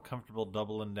offhand, but I'm comfortable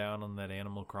doubling down on that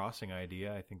Animal Crossing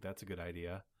idea. I think that's a good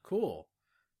idea. Cool.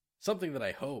 Something that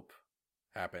I hope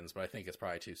happens, but I think it's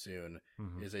probably too soon,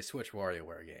 is a Switch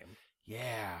WarioWare game.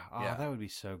 Yeah. Oh, Yeah. That would be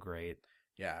so great.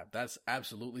 Yeah, that's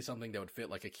absolutely something that would fit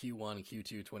like a Q1,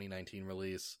 Q2 2019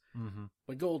 release.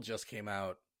 But Gold just came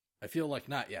out. I feel like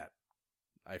not yet.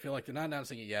 I feel like they're not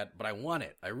announcing it yet, but I want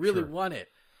it. I really want it.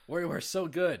 WarioWare's so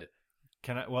good.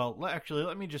 Actually,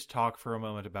 let me just talk for a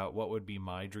moment about what would be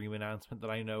my dream announcement that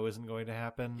I know isn't going to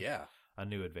happen. Yeah. A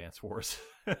new Advance Wars.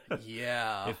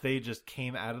 Yeah. If they just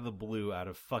came out of the blue, out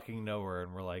of fucking nowhere,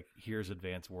 and were like, here's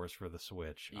Advance Wars for the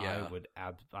Switch, yeah.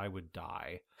 I would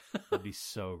die. That'd be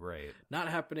so great. Not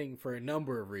happening for a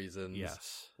number of reasons.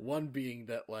 Yes. One being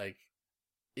that,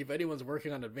 if anyone's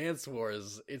working on Advance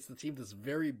Wars, it's the team that's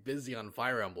very busy on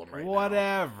Fire Emblem right now.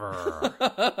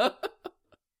 Whatever.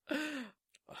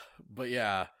 But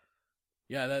yeah,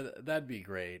 that'd be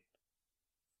great.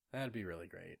 That'd be really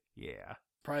great. Yeah.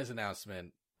 Prize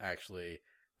announcement, actually,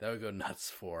 that would go nuts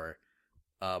for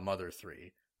Mother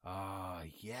 3.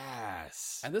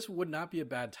 Yes. And this would not be a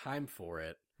bad time for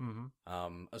it.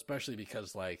 Especially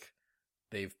because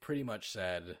they've pretty much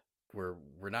said we're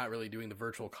not really doing the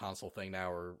virtual console thing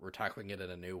now. We're tackling it in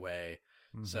a new way.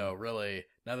 So really,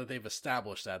 now that they've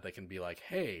established that, they can be like,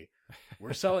 hey,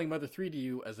 we're selling Mother 3 to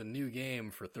you as a new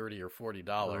game for $30 or $40.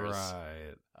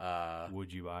 Right.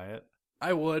 Would you buy it?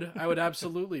 I would. I would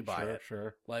absolutely buy it.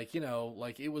 Sure.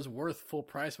 It was worth full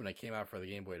price when it came out for the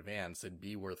Game Boy Advance. It'd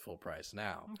be worth full price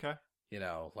now. Okay.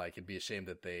 Like it'd be a shame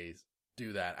that they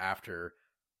do that after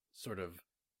sort of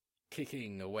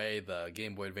kicking away the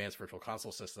Game Boy Advance Virtual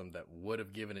Console system that would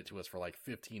have given it to us for like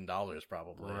 $15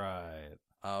 probably. Right.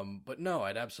 But no,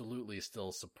 I'd absolutely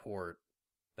still support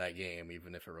that game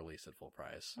even if it released at full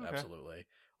price. Okay. Absolutely.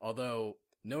 Although,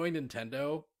 knowing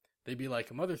Nintendo, they'd be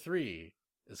like, Mother 3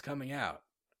 is coming out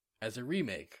as a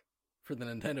remake for the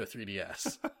Nintendo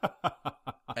 3DS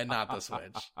and not the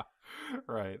Switch.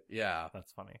 Right. Yeah.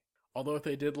 That's funny. Although if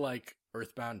they did like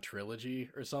Earthbound Trilogy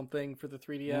or something for the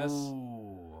 3DS,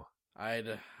 Ooh. I'd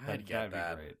get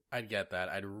that. Great. I'd get that.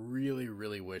 I'd really,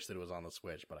 really wish that it was on the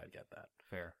Switch, but I'd get that.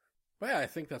 Fair. But yeah, I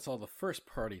think that's all the first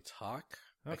party talk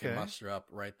I Okay. can muster up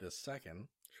right this second.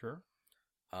 Sure.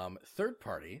 Third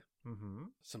party, Mm-hmm.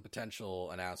 some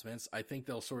potential announcements. I think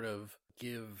they'll sort of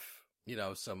give,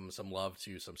 some love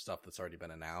to some stuff that's already been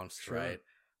announced, Sure. right?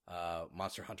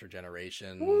 Monster Hunter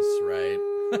Generations, Woo! right?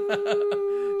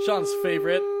 Sean's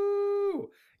favorite.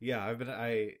 Yeah,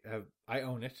 I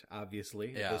own it,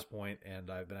 obviously, Yeah. at this point, and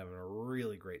I've been having a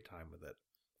really great time with it.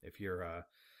 If you're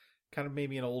kind of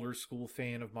maybe an older school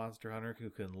fan of Monster Hunter who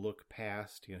can look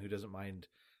past, who doesn't mind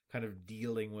kind of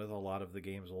dealing with a lot of the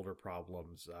game's older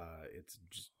problems, it's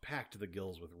just packed to the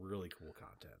gills with really cool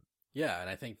content. Yeah, and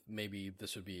I think maybe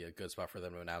this would be a good spot for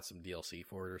them to announce some DLC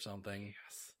for it or something.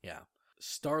 Yes. Yeah.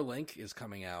 Starlink is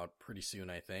coming out pretty soon,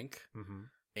 I think. Mm-hmm.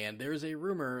 And there's a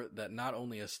rumor that not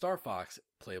only is Star Fox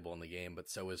playable in the game, but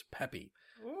so is Peppy.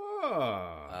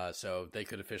 Oh, So they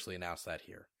could officially announce that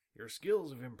here. your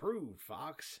skills have improved,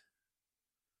 Fox.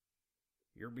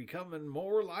 You're becoming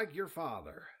more like your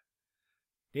father.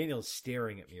 Daniel's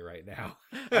staring at me right now.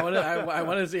 I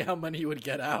want to see how many you would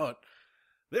get out.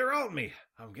 They're on me.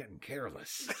 I'm getting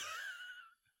careless.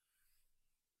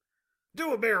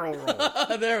 Do a barrel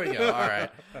roll. There we go. All right.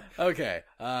 Okay.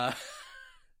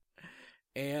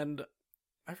 And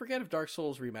I forget if Dark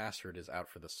Souls Remastered is out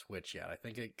for the Switch yet. I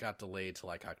think it got delayed to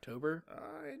like October.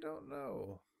 I don't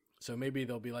know. So maybe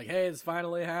they'll be like, "Hey, it's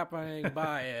finally happening.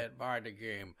 Buy it. Buy the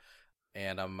game."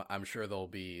 And I'm sure there'll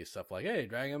be stuff like, "Hey,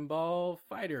 Dragon Ball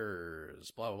Fighters,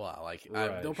 blah blah blah." Like Right,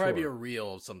 there'll probably be a sure.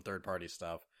 reel of some third party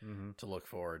stuff Mm-hmm. to look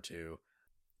forward to.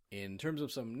 In terms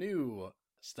of some new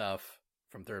stuff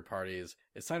from third parties,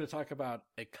 it's time to talk about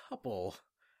a couple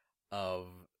of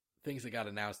things that got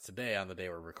announced today on the day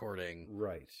we're recording.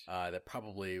 Right. That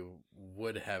probably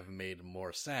would have made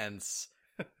more sense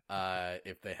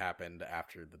if they happened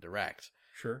after the Direct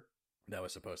Sure. that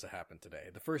was supposed to happen today.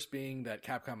 The first being that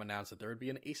Capcom announced that there would be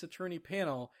an Ace Attorney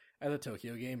panel at the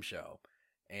Tokyo Game Show.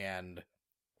 And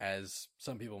as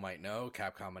some people might know,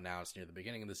 Capcom announced near the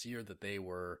beginning of this year that they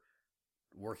were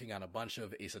working on a bunch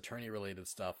of Ace Attorney related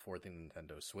stuff for the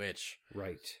Nintendo Switch.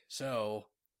 Right. So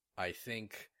I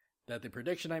think that the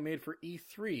prediction I made for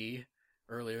E3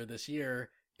 earlier this year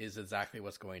is exactly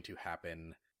what's going to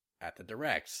happen at the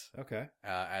Direct. Okay.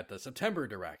 At the September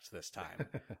Direct this time.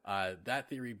 That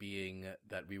theory being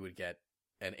that we would get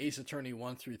an Ace Attorney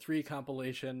 1 through 3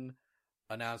 compilation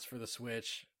announced for the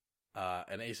Switch,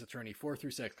 an Ace Attorney 4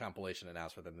 through 6 compilation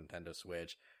announced for the Nintendo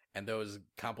Switch, and those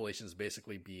compilations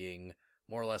basically being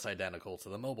more or less identical to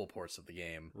the mobile ports of the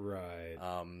game. Right.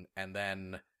 And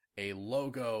then a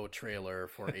logo trailer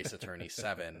for Ace Attorney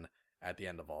 7 at the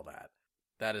end of all that.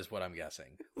 That is what I'm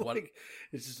guessing. Like,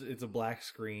 it's a black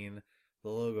screen. The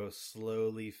logo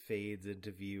slowly fades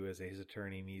into view as Ace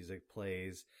Attorney music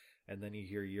plays, and then you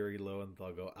hear Yuri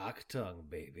Lowenthal go, Achtung,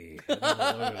 baby. And then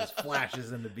the logo just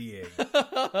flashes into being.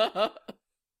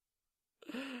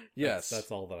 Yes.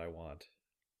 That's all that I want.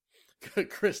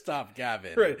 Christoph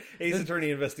Gavin. Right. Ace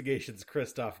Attorney Investigations,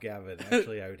 Christoph Gavin.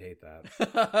 Actually, I would hate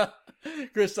that.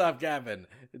 Christoph Gavin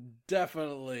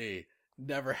definitely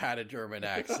never had a German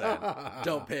accent.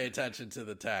 Don't pay attention to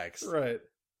the text. Right.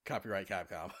 Copyright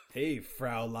Capcom. Hey,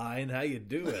 Fraulein, how you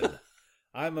doing?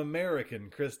 I'm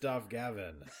American, Christoph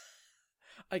Gavin.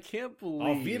 I can't Auf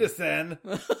believe... Wiedersehen.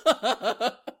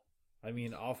 I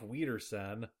mean, auf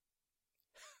Wiedersehen.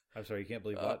 I'm sorry, you can't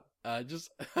believe what?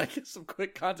 Just, I guess some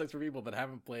quick context for people that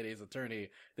haven't played Ace Attorney.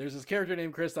 There's this character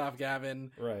named Christoph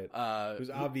Gavin. Right. Who's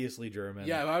obviously German.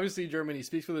 Yeah, obviously German. He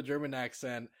speaks with a German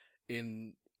accent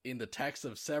in the text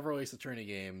of several Ace Attorney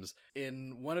games.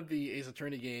 In one of the Ace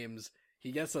Attorney games,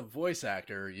 he gets a voice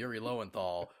actor, Yuri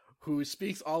Lowenthal, who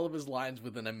speaks all of his lines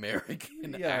with an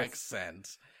American Yes.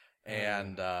 accent.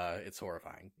 And it's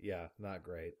horrifying. Yeah, not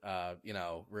great.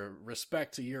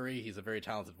 Respect to Yuri. He's a very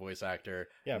talented voice actor.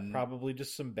 Yeah, probably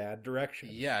just some bad direction.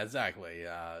 Yeah, exactly.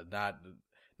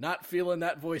 Not feeling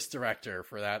that voice director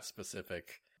for that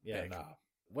specific Yeah, pick. no.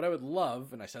 What I would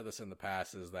love, and I said this in the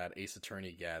past, is that Ace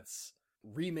Attorney gets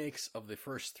remakes of the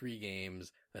first 3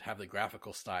 games that have the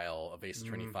graphical style of Ace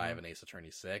Attorney 5 and Ace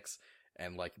Attorney 6,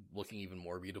 and like looking even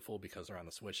more beautiful because they're on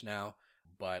the Switch now.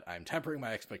 But I'm tempering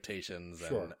my expectations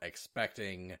and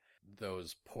expecting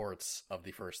those ports of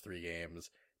the first 3 games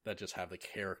that just have the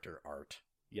character art.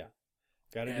 Yeah.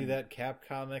 Gotta do that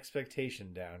Capcom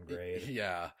expectation downgrade.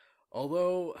 Yeah.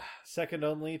 Although... second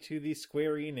only to the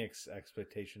Square Enix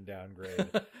expectation downgrade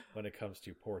when it comes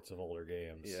to ports of older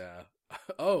games. Yeah.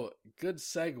 Oh, good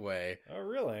segue. Oh,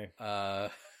 really?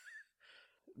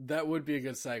 That would be a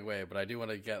good segue, but I do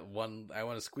want to I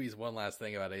want to squeeze one last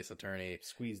thing about Ace Attorney.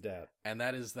 Squeeze that. And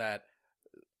that is that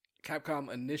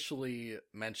Capcom initially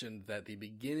mentioned that the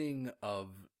beginning of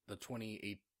the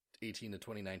 2018 to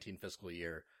 2019 fiscal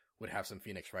year would have some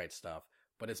Phoenix Wright stuff,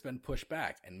 but it's been pushed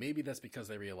back. And maybe that's because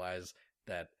they realize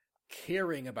that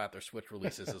caring about their Switch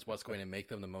releases is what's going to make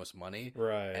them the most money.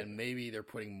 Right. And maybe they're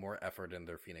putting more effort in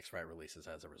their Phoenix Wright releases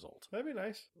as a result. That'd be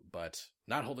nice. But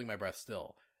not holding my breath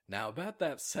still. Now, about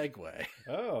that segue.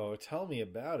 Oh, tell me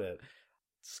about it.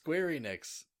 Square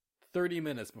Enix, 30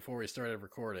 minutes before we started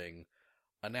recording,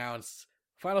 announced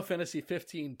Final Fantasy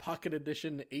 15 Pocket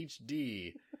Edition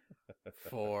HD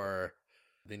for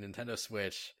the Nintendo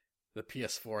Switch, the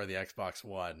PS4, and the Xbox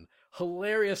One.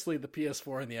 Hilariously, the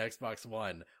PS4 and the Xbox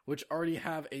One, which already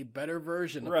have a better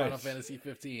version of Final Fantasy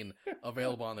 15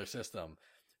 available on their system.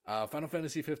 Final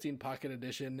Fantasy 15 Pocket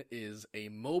Edition is a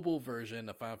mobile version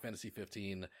of Final Fantasy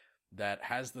 15 that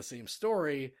has the same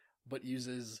story, but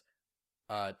uses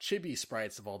chibi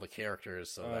sprites of all the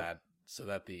characters so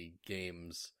that the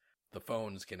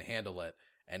phones can handle it.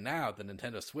 And now the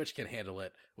Nintendo Switch can handle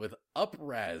it with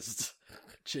up-resed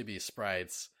chibi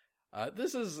sprites.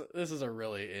 This is a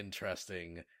really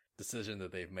interesting decision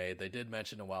that they've made. They did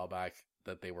mention a while back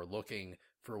that they were looking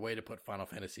for a way to put Final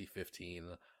Fantasy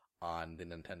 15 on the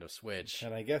Nintendo Switch.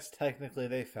 And I guess technically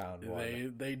they found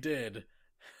one. They did.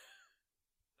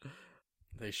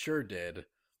 They sure did.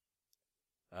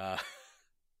 I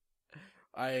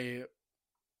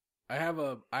have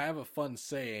a fun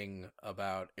saying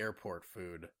about airport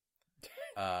food.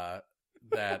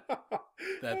 That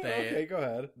okay, go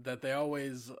ahead. That they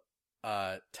always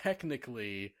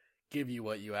technically give you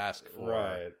what you ask for.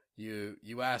 Right.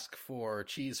 You ask for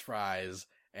cheese fries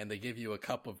and they give you a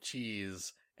cup of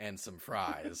cheese and some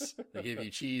fries. They give you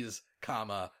cheese,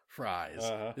 fries.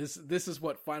 Uh-huh. This is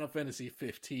what Final Fantasy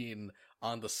 15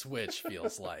 on the Switch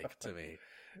feels like to me.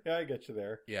 Yeah, I get you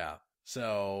there. Yeah.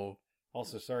 So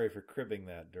also, sorry for cribbing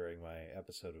that during my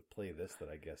episode of Play This that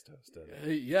I guest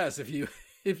hosted. Yes, if you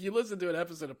listen to an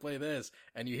episode of Play This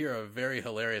and you hear a very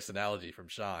hilarious analogy from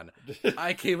Sean,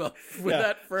 I came up with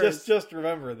that first. Just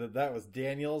remember that was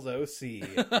Daniel's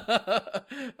OC.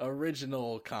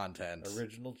 Original content.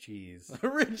 Original cheese.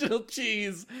 Original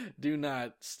cheese. Do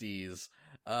not steeze.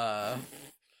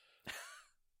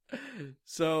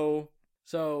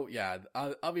 So yeah,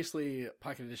 obviously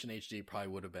Pocket Edition HD probably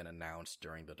would have been announced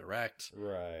during the Direct.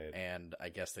 Right. And I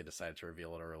guess they decided to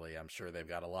reveal it early. I'm sure they've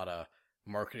got a lot of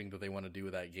marketing that they want to do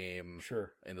with that game.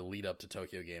 Sure. In the lead up to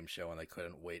Tokyo Game Show, and they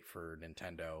couldn't wait for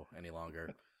Nintendo any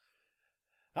longer.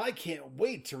 I can't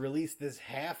wait to release this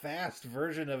half-assed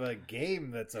version of a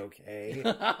game that's okay.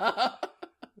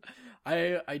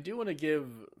 I do want to give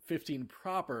 15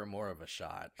 proper more of a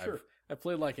shot. Sure. I've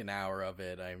played like an hour of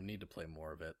it. I need to play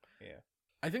more of it. Yeah.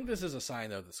 I think this is a sign,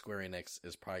 though, that Square Enix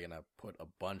is probably going to put a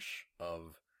bunch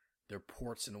of their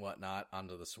ports and whatnot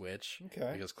onto the Switch.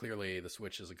 Okay. Because clearly the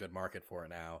Switch is a good market for it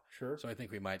now. Sure. So I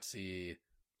think we might see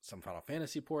some Final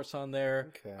Fantasy ports on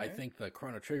there. Okay. I think the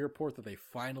Chrono Trigger port that they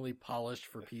finally polished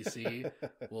for PC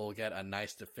will get a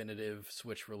nice definitive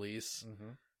Switch release.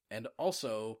 Mm-hmm. And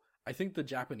also, I think the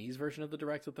Japanese version of the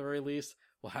Direct at the very least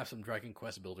will have some Dragon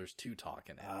Quest Builders 2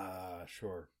 talk in it.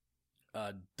 Sure.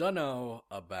 Dunno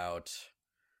about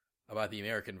the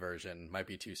American version. Might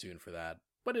be too soon for that,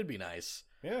 but it'd be nice.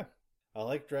 Yeah. I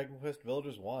like Dragon Quest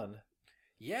Builders 1.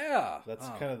 Yeah. That's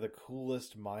kind of the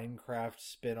coolest Minecraft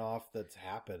spin-off that's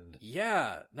happened.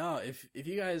 Yeah. No, if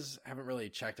you guys haven't really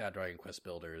checked out Dragon Quest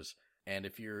Builders, and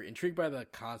if you're intrigued by the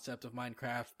concept of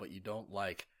Minecraft, but you don't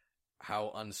like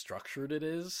how unstructured it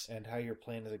is, and how you're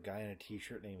playing as a guy in a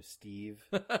t-shirt named Steve,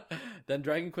 then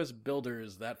Dragon Quest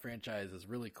Builders, that franchise, is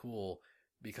really cool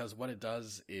because what it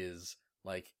does is,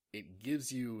 like, it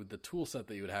gives you the tool set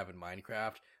that you would have in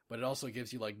Minecraft, but it also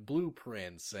gives you like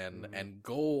blueprints and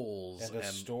goals and a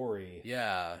story.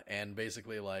 Yeah, and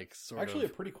basically like actually a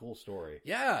pretty cool story.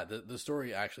 Yeah, the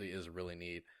story actually is really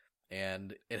neat.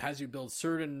 And it has you build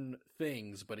certain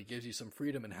things, but it gives you some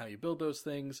freedom in how you build those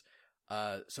things.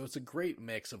 So it's a great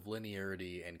mix of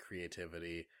linearity and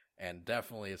creativity, and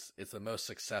definitely it's the most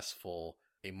successful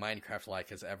a Minecraft-like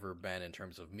has ever been in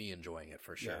terms of me enjoying it,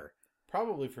 for sure. Yeah.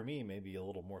 Probably for me, maybe a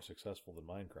little more successful than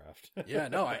Minecraft. Yeah,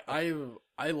 no,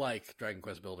 I like Dragon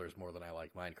Quest Builders more than I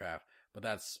like Minecraft, but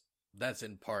that's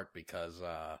in part because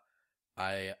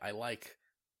I like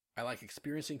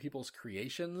experiencing people's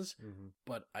creations,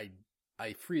 but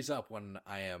I freeze up when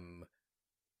I am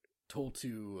told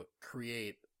to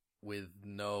create with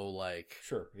no like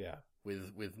Sure, yeah.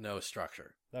 With no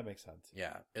structure. That makes sense.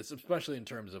 Yeah. It's especially in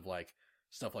terms of like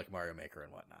stuff like Mario Maker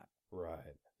and whatnot.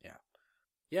 Right. Yeah.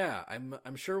 Yeah,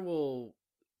 I'm sure we'll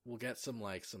get some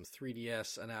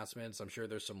 3DS announcements. I'm sure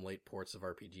there's some late ports of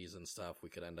RPGs and stuff we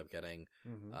could end up getting.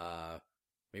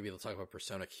 Maybe they'll talk about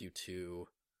Persona Q2.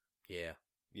 Yeah.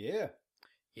 Yeah.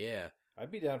 Yeah. I'd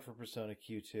be down for Persona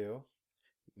Q2.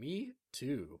 Me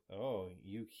too. Oh,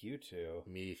 you Q2.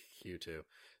 Me Q2.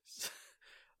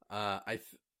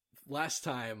 Last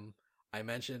time I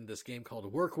mentioned this game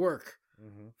called Work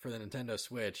for the Nintendo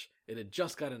Switch. It had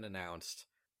just gotten announced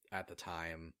at the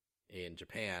time in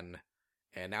Japan,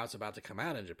 and now it's about to come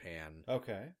out in Japan.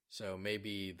 Okay. So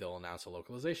maybe they'll announce a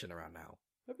localization around now.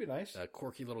 That'd be nice. A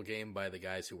quirky little game by the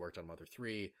guys who worked on Mother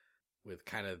 3 with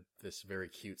kind of this very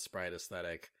cute sprite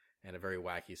aesthetic and a very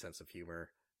wacky sense of humor.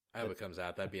 I hope it comes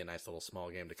out. That'd be a nice little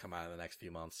small game to come out in the next few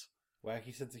months.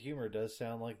 Wacky sense of humor does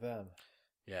sound like them.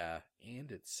 Yeah, and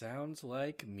it sounds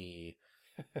like me.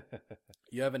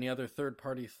 You have any other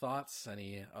third-party thoughts?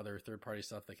 Any other third-party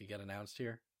stuff that could get announced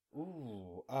here?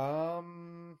 Ooh, I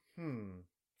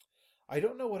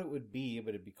don't know what it would be, but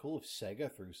it'd be cool if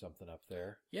Sega threw something up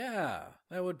there. Yeah,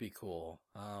 that would be cool.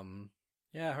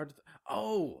 Yeah, hard to...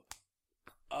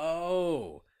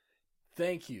 Oh!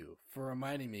 Thank you for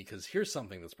reminding me, because here's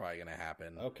something that's probably going to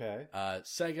happen. Okay.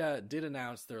 Sega did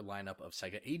announce their lineup of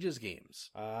Sega Ages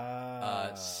games.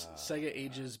 Sega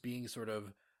Ages being sort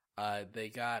of... they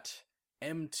got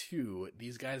M2,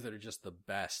 these guys that are just the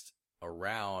best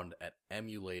around at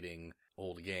emulating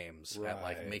old games, at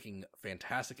like making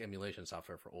fantastic emulation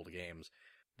software for old games.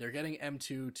 They're getting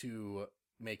M2 to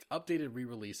make updated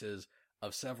re-releases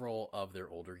of several of their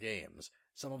older games.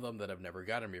 Some of them that have never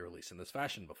gotten re-released in this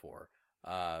fashion before.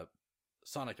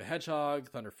 Sonic the Hedgehog,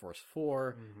 Thunder Force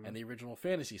 4, and the original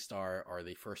Phantasy Star are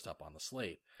the first up on the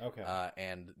slate. Okay.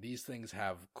 And these things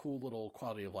have cool little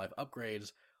quality of life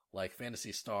upgrades, like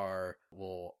Phantasy Star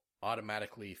will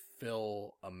automatically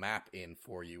fill a map in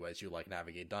for you as you like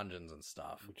navigate dungeons and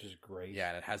stuff. Which is great. Yeah,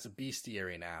 and it has a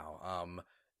bestiary now.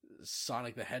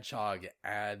 Sonic the Hedgehog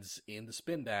adds in the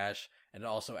spin dash, and it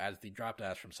also adds the drop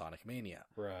dash from Sonic Mania.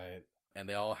 Right. And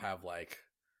they all have like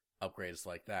upgrades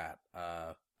like that.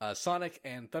 Sonic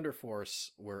and Thunder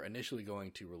Force were initially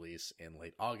going to release in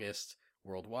late August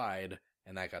worldwide,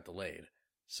 and that got delayed.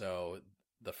 So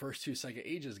the first two Sega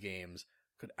Ages games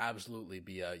could absolutely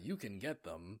be you can get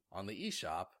them on the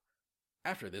eShop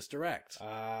after this Direct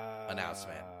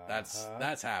announcement.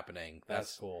 That's happening.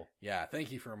 That's cool. Yeah,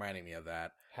 thank you for reminding me of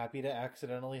that. Happy to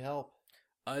accidentally help.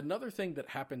 Another thing that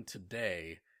happened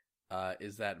today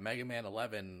is that Mega Man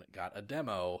 11 got a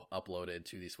demo uploaded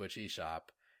to the Switch eShop,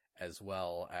 as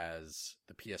well as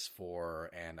the PS4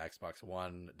 and Xbox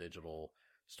One digital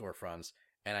storefronts.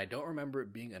 And I don't remember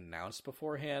it being announced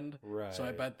beforehand. Right. So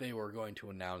I bet they were going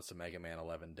to announce a Mega Man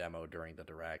 11 demo during the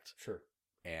Direct. Sure.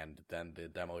 And then the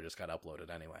demo just got uploaded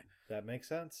anyway. That makes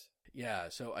sense. Yeah,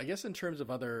 so I guess in terms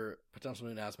of other potential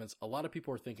new announcements, a lot of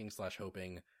people are thinking /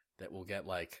 hoping that we'll get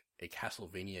like a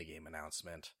Castlevania game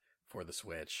announcement for the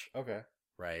Switch. Okay.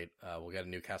 Right? We'll get a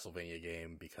new Castlevania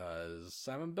game because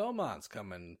Simon Belmont's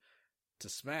coming to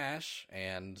Smash,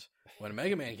 and when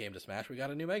Mega Man came to Smash, we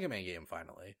got a new Mega Man game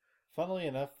finally. Funnily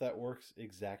enough, that works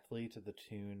exactly to the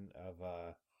tune of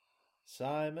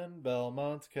Simon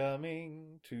Belmont's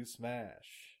coming to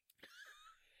Smash.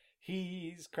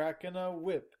 He's cracking a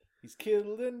whip. He's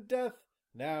killing death.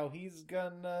 Now he's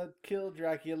gonna kill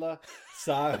Dracula.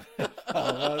 Simon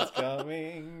Belmont's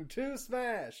coming to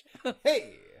Smash.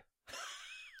 Hey!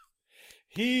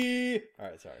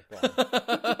 Alright, sorry. Go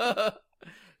on.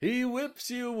 He whips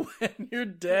you when you're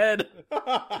dead.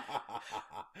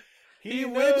 He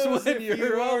whips when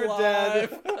you're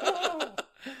alive.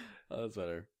 Oh, that's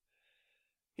better.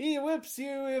 He whips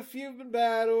you if you've been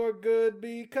bad or good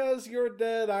because you're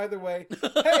dead either way.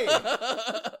 Hey!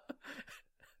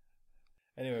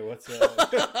 Anyway, what's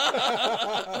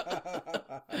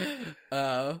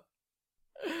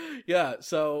yeah,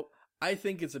 so I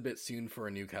think it's a bit soon for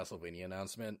a new Castlevania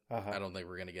announcement. Uh-huh. I don't think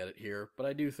we're going to get it here, but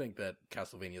I do think that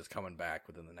Castlevania is coming back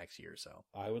within the next year or so.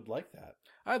 I would like that.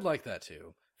 I'd like that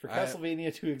too. For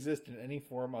Castlevania to exist in any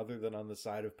form other than on the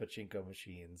side of pachinko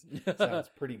machines sounds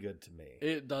pretty good to me.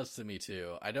 It does to me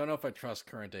too. I don't know if I trust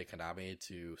current day Konami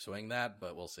to swing that,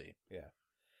 but we'll see. Yeah.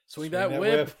 Swing that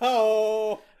whip.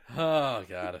 Oh,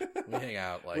 God. We hang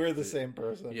out like we're the same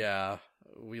person. Yeah,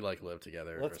 we like live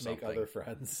together. Let's or make something. other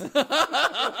friends.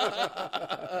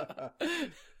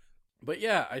 But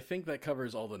yeah, I think that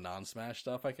covers all the non-Smash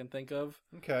stuff I can think of.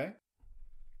 Okay.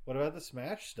 What about the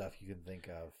Smash stuff you can think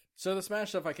of? So the Smash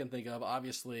stuff I can think of,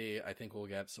 obviously, I think we'll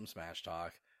get some Smash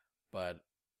talk, but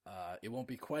it won't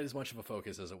be quite as much of a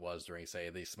focus as it was during,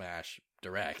 say, the Smash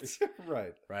Direct.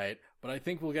 Right. Right? But I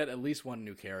think we'll get at least one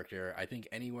new character. I think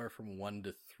anywhere from 1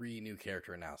 to 3 new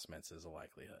character announcements is a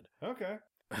likelihood. Okay.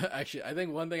 Actually, I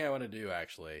think one thing I want to do,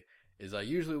 actually, is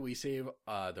usually we save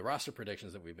the roster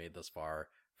predictions that we've made thus far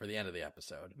for the end of the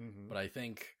episode. Mm-hmm. But I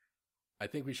think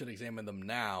we should examine them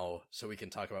now so we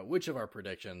can talk about which of our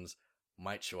predictions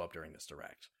might show up during this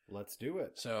Direct. Let's do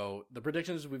it. So the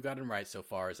predictions we've gotten right so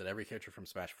far is that every character from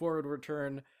Smash 4 would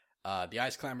return, the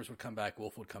Ice Climbers would come back,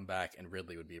 Wolf would come back, and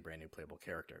Ridley would be a brand new playable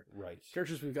character. Right.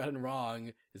 Characters we've gotten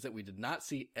wrong is that we did not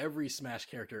see every Smash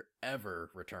character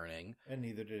ever returning. And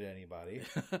neither did anybody.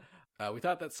 We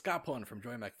thought that Scottpwn from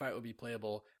Joy Mac Fight would be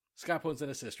playable. Scottpwn's an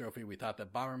assist trophy. We thought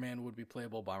that Bomberman would be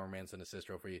playable. Bomberman's an assist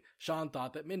trophy. Sean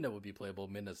thought that Minda would be playable.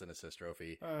 Minda's an assist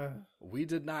trophy. We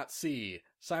did not see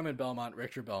Simon Belmont,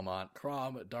 Richter Belmont,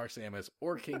 Crom, Dark Samus,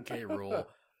 or King K. Rool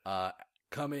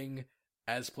coming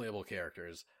as playable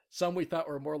characters. Some we thought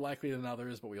were more likely than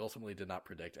others, but we ultimately did not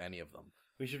predict any of them.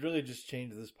 We should really just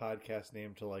change this podcast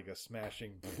name to like a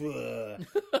smashing blah.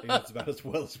 I think that's about as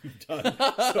well as we've done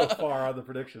so far on the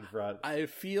prediction front. I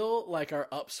feel like our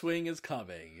upswing is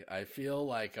coming. I feel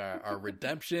like our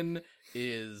redemption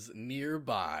is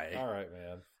nearby. All right,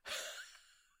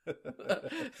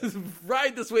 man.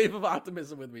 Ride this wave of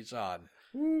optimism with me, Sean.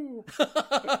 Woo.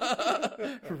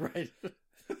 Right.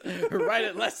 Ride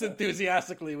it less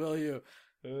enthusiastically, will you?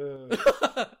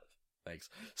 Thanks.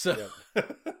 So, Yep.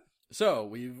 So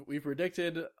we've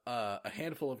predicted a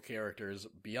handful of characters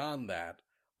beyond that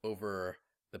over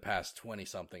the past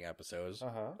 20-something episodes.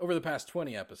 Uh-huh. Over the past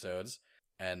 20 episodes,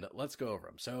 and let's go over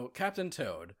them. So Captain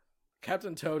Toad.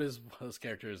 Captain Toad is one of those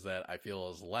characters that I feel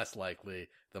is less likely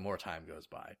the more time goes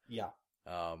by. Yeah.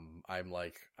 I'm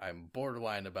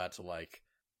borderline about to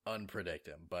unpredict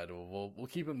him, but we'll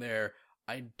keep him there.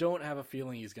 I don't have a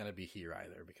feeling he's going to be here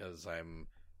either because I'm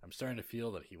starting to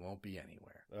feel that he won't be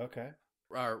anywhere. Okay.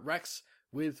 Rex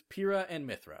with Pyrrha and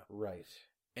Mithra. Right.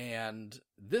 And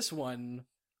this one,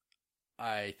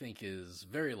 I think, is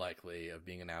very likely of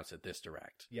being announced at this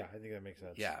Direct. Yeah, I think that makes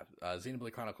sense. Yeah,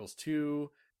 Xenoblade Chronicles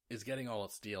 2 is getting all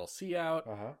its DLC out.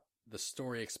 Uh-huh. The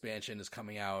story expansion is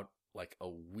coming out a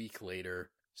week later.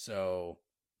 So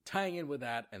tying in with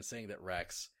that and saying that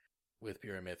Rex with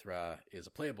Pyrrha and Mithra is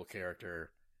a playable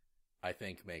character, I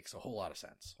think makes a whole lot of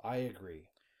sense. I agree.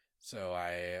 So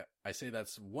I say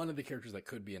that's one of the characters that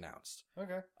could be announced.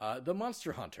 Okay. The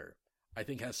Monster Hunter, I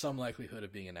think, has some likelihood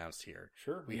of being announced here.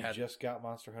 Sure. We just got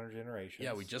Monster Hunter Generations.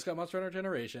 Yeah, we just got Monster Hunter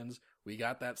Generations. We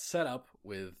got that set up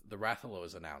with the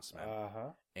Rathalos announcement. Uh-huh.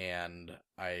 And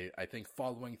I think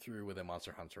following through with a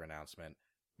Monster Hunter announcement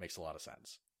makes a lot of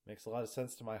sense. Makes a lot of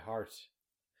sense to my heart.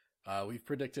 We've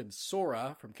predicted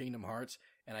Sora from Kingdom Hearts,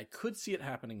 and I could see it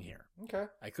happening here. Okay.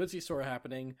 I could see Sora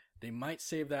happening. They might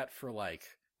save that for,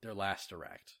 their last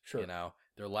Direct. Sure. You know?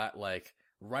 They're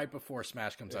right before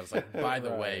Smash comes out, it's by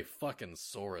the Right. way, fucking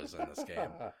Sora's in this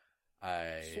game.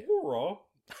 Sora?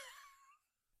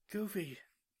 Goofy.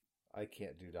 I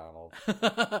can't do Donald.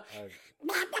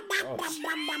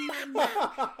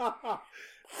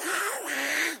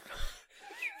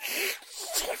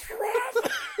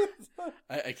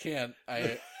 I can't.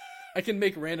 I can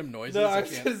make random noises. No, I I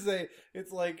was can't. gonna say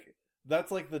it's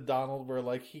that's like the Donald where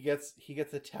he gets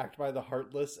attacked by the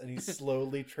Heartless and he's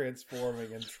slowly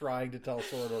transforming and trying to tell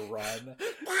Sora to run.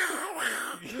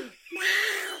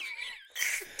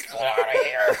 Get out of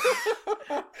here!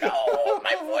 No,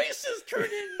 my voice is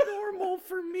turning normal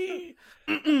for me.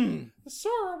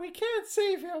 Sora, we can't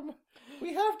save him.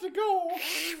 We have to go.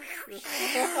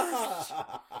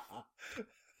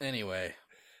 Anyway.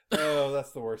 Oh,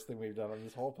 that's the worst thing we've done on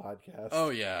this whole podcast. Oh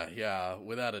yeah,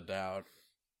 without a doubt.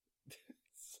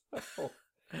 So...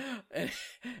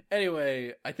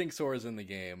 Anyway, I think Sora's in the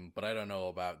game, but I don't know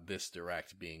about this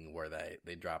Direct being where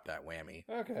they drop that whammy.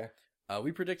 Okay.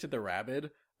 We predicted the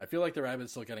Rabid. I feel like the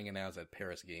Rabid's still getting announced at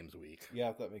Paris Games Week.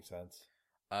 Yeah, that makes sense.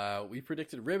 We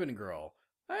predicted Ribbon Girl.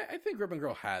 I think Ribbon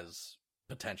Girl has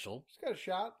potential. She's got a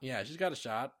shot. Yeah, she's got a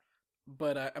shot,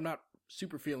 but I'm not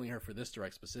super feeling her for this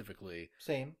Direct specifically.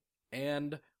 Same.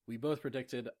 And we both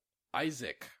predicted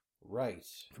Isaac. Right.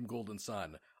 From Golden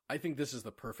Sun. I think this is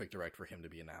the perfect direct for him to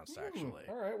be announced, actually.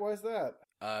 All right, why is that?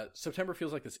 September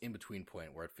feels like this in-between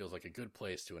point where it feels like a good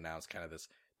place to announce kind of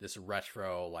this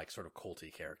retro, like, sort of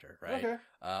culty character, right? Okay.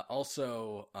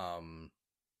 Also,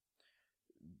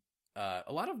 a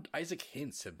lot of Isaac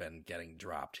hints have been getting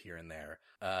dropped here and there.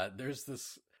 There's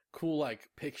this cool, like,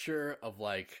 picture of,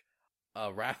 like,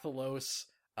 Rathalos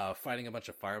fighting a bunch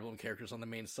of Fire Emblem characters on the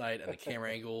main site, and the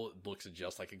camera angle looks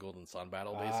just like a Golden Sun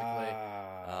battle, basically.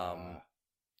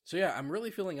 So yeah, I'm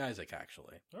really feeling Isaac,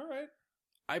 actually. All right.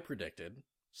 I predicted,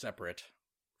 separate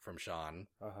from Sean,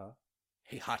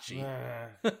 Heihachi.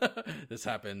 This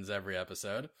happens every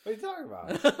episode. What are you talking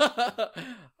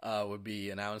about? Would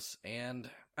be announced, and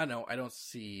I don't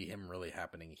see him really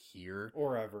happening here.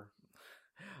 Or ever.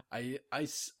 I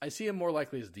see him more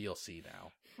likely as DLC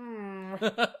now.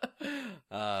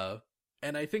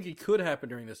 And I think he could happen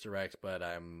during this direct, but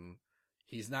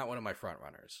he's not one of my front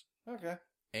runners. Okay.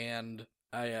 And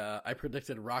I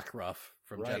predicted Rockruff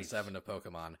from Gen 7 of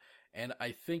Pokemon, and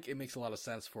I think it makes a lot of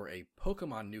sense for a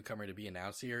Pokemon newcomer to be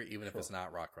announced here, even if it's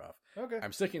not Rockruff. Okay.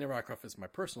 I'm sticking to Rockruff as my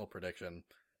personal prediction.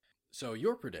 So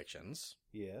your predictions.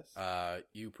 Yes.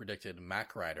 You predicted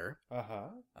Mac Rider.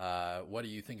 What do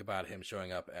you think about him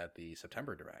showing up at the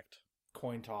September direct?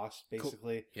 Coin toss,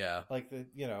 basically. Yeah. Like,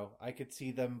 I could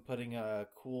see them putting a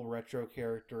cool retro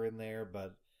character in there,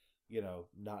 but,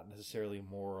 not necessarily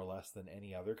more or less than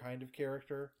any other kind of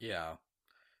character. Yeah.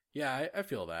 Yeah, I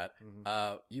feel that.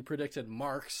 Mm-hmm. You predicted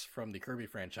Marks from the Kirby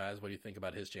franchise. What do you think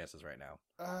about his chances right now?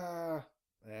 I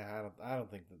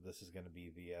don't think that this is going to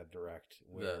be the direct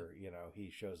where, he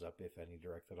shows up, if any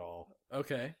direct at all.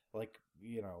 Okay. Like,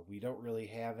 we don't really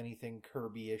have anything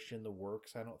Kirby-ish in the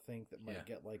works, I don't think, that might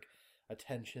get, like,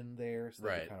 attention there. So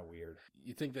that'd be kind of weird.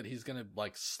 You think that he's going to,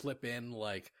 like, slip in,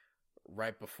 like,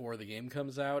 right before the game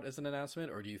comes out as an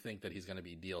announcement? Or do you think that he's going to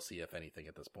be DLC, if anything,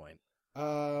 at this point?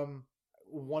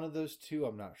 One of those two,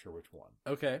 I'm not sure which one.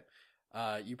 Okay.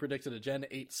 You predicted a Gen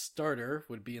 8 starter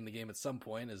would be in the game at some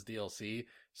point as DLC,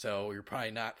 so you're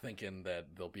probably not thinking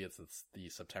that they'll be at the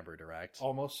September direct.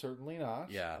 Almost certainly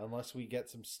not. Yeah. Unless we get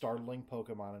some startling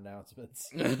Pokemon announcements.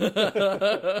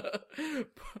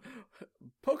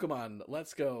 Pokemon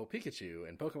Let's Go Pikachu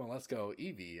and Pokemon Let's Go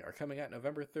Eevee are coming out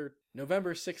November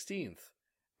 16th,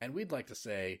 and we'd like to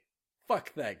say,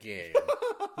 fuck that game.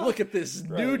 Look at this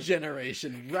new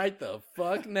generation right the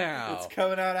fuck now. It's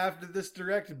coming out after this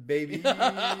direct, baby.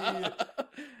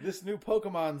 This new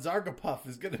Pokemon Zargapuff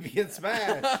is going to be in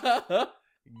Smash.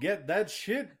 Get that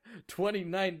shit.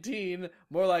 2019,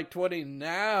 more like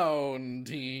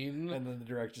 2019. And then the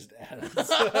direct just ends.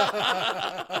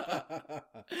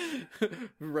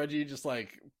 Reggie just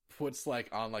like puts like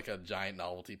on like a giant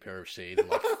novelty pair of shades and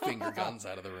like finger guns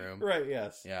out of the room. Right,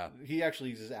 yes. Yeah. He actually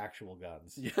uses actual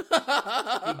guns. Yeah. He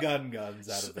guns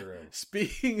out of the room.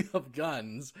 Speaking of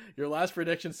guns, your last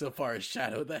prediction so far is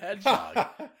Shadow the Hedgehog.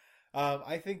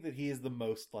 I think that he is the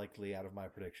most likely out of my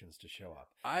predictions to show up.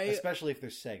 Especially if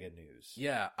there's Sega news.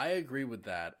 Yeah, I agree with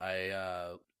that.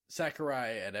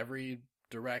 Sakurai at every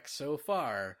direct so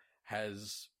far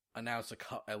has announced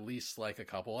at least like a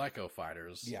couple Echo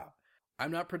Fighters. Yeah.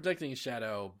 I'm not predicting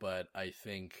Shadow, but I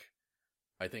think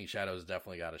Shadow's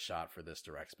definitely got a shot for this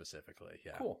direct specifically.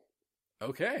 Yeah. Cool.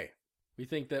 Okay. We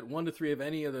think that 1 to 3 of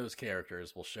any of those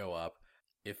characters will show up.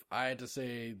 If I had to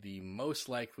say the most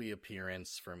likely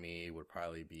appearance for me would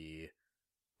probably be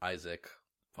Isaac,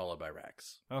 followed by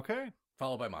Rex. Okay.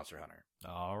 Followed by Monster Hunter.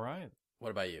 All right.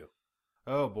 What about you?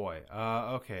 Oh boy.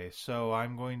 Okay, so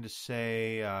I'm going to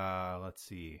say, let's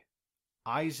see,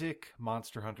 Isaac,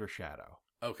 Monster Hunter, Shadow.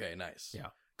 Okay, nice. Yeah.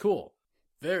 Cool.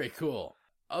 Very cool.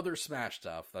 Other Smash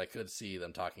stuff that I could see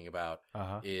them talking about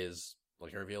is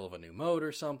like a reveal of a new mode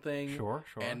or something. Sure.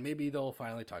 And maybe they'll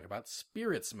finally talk about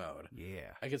Spirits mode.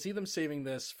 Yeah. I could see them saving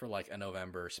this for like a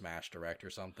November Smash Direct or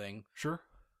something. Sure.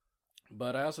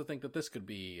 But I also think that this could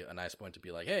be a nice point to be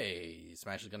like, hey,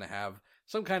 Smash is going to have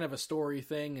some kind of a story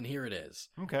thing, and here it is.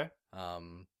 Okay.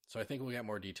 So I think we'll get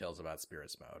more details about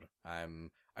Spirits mode. I'm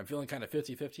feeling kind of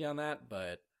 50-50 on that,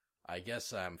 but I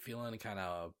guess I'm feeling kind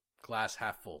of glass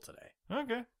half full today.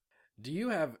 Okay. Do you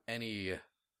have any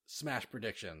Smash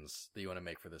predictions that you want to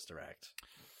make for this direct?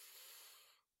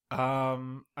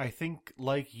 I think,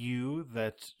 like you,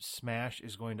 that Smash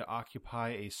is going to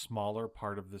occupy a smaller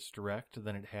part of this direct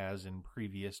than it has in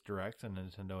previous directs and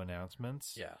Nintendo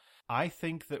announcements. Yeah. I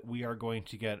think that we are going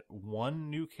to get one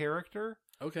new character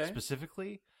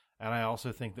specifically, and I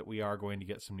also think that we are going to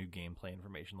get some new gameplay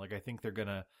information. Like, I think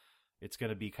it's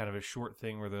going to be kind of a short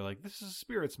thing where they're like, this is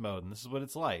Spirits mode, and this is what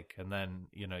it's like. And then,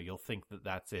 you'll think that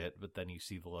that's it, but then you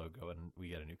see the logo and we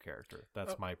get a new character.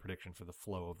 That's my prediction for the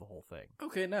flow of the whole thing.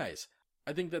 Okay, nice.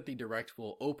 I think that the direct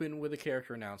will open with a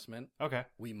character announcement. Okay.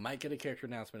 We might get a character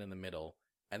announcement in the middle,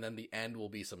 and then the end will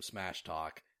be some Smash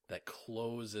talk that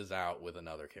closes out with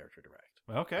another character direct.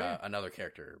 Okay. Another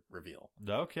character reveal.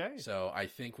 Okay. So I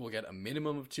think we'll get a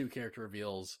minimum of 2 character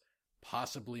reveals,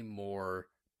 possibly more,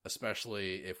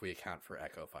 especially if we account for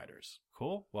Echo Fighters.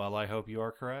 Cool. Well, I hope you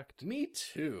are correct. Me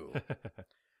too.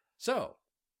 So,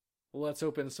 let's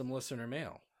open some listener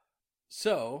mail.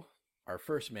 So, our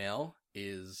first mail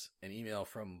is an email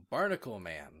from Barnacle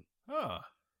Man. Oh.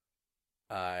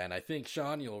 And I think,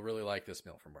 Sean, you'll really like this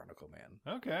mail from Barnacle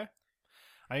Man. Okay.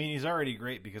 I mean, he's already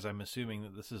great because I'm assuming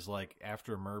that this is like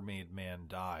after Mermaid Man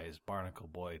dies, Barnacle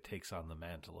Boy takes on the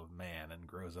mantle of man and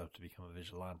grows up to become a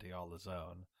vigilante all his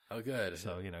own. Oh, good.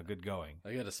 So, good going.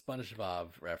 I got a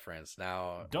SpongeBob reference.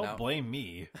 Now, Don't blame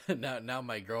me. Now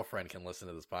my girlfriend can listen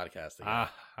to this podcast again.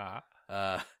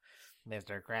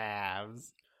 Mr.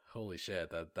 Krabs. Holy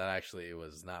shit, that actually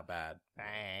was not bad.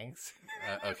 Thanks.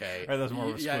 Okay. Or that's more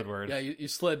of a Squidward. Yeah, you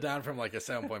slid down from like a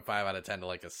 7.5 out of 10 to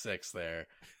like a 6 there.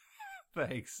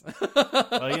 Thanks.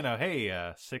 Well,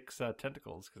 hey, 6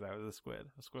 tentacles because I was a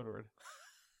Squidward.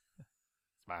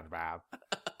 SpongeBob.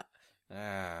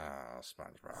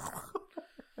 SpongeBob.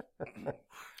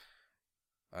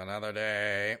 Another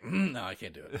day. No, I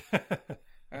can't do it.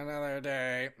 Another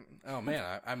day. Oh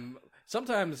man, I'm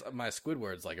sometimes my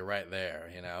Squidward's like right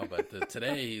there, but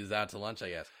today he's out to lunch, I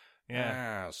guess.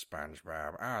 Yeah.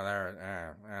 SpongeBob. Oh,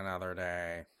 there. Another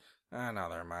day.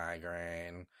 Another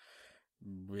migraine.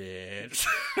 Bitch.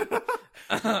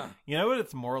 You know what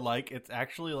it's more like? It's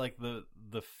actually like the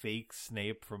fake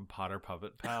Snape from Potter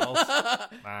Puppet Pals.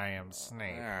 I am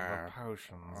Snape, the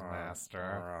potions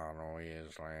master. Ron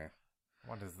Weasley.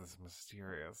 What is this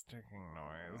mysterious ticking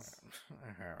noise?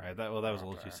 Alright, that was a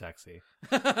little too sexy.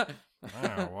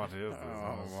 What is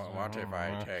this? What if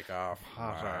I take off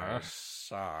my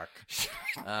sock?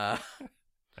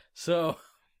 So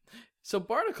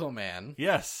Barnacle Man.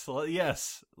 Yes.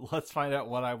 Let's find out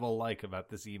what I will like about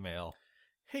this email.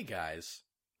 Hey guys,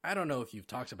 I don't know if you've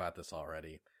talked about this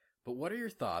already, but what are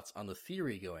your thoughts on the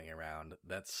theory going around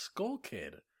that Skull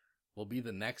Kid will be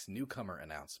the next newcomer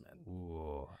announcement?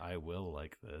 Ooh, I will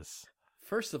like this.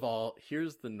 First of all,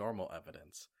 here's the normal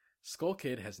evidence. Skull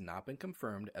Kid has not been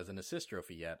confirmed as an assist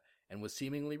trophy yet, and was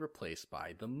seemingly replaced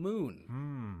by the Moon.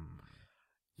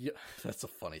 Yeah, that's a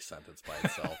funny sentence by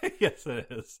itself. Yes, it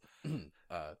is.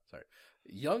 Sorry.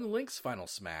 Young Link's final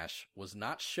smash was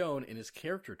not shown in his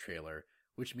character trailer,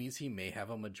 which means he may have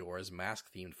a Majora's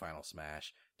Mask-themed final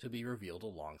smash to be revealed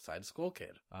alongside Skull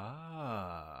Kid.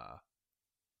 Ah.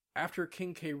 After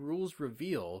King K. Rool's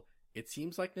reveal, it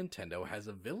seems like Nintendo has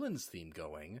a villains theme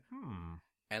going,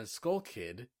 and Skull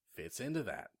Kid fits into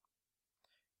that.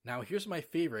 Now, here's my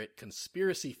favorite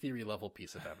conspiracy theory level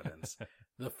piece of evidence.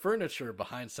 The furniture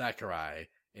behind Sakurai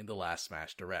in the last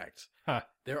Smash Direct. Huh.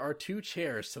 There are 2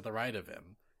 chairs to the right of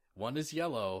him. One is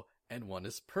yellow and one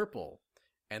is purple.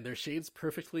 And their shades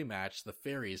perfectly match the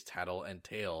fairies Tattle and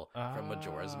Tail from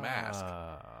Majora's Mask.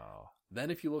 Then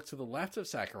if you look to the left of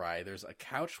Sakurai, there's a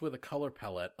couch with a color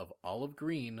palette of olive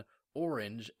green,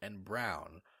 orange, and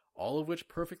brown, all of which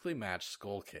perfectly match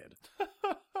Skull Kid.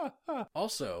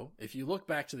 Also, if you look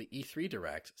back to the E3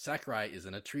 Direct, Sakurai is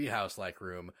in a treehouse-like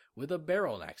room with a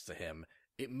barrel next to him.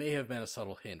 It may have been a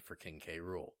subtle hint for King K.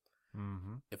 Rool.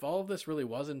 If all of this really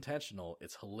was intentional,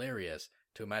 it's hilarious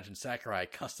to imagine Sakurai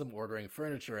custom ordering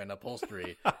furniture and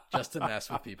upholstery just to mess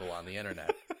with people on the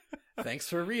internet. Thanks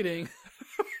for reading.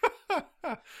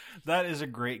 That is a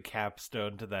great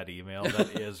capstone to that email.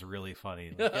 That is really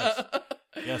funny.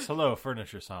 Yes, hello,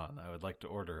 Furniture-san. I would like to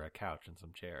order a couch and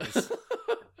some chairs.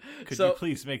 Could you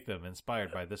please make them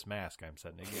inspired by this mask I'm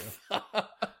sending you?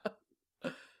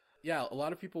 Yeah, a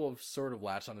lot of people have sort of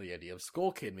latched onto the idea of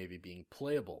Skull Kid maybe being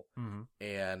playable.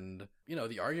 And,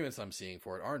 the arguments I'm seeing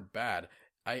for it aren't bad.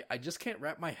 I just can't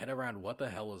wrap my head around what the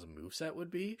hell his moveset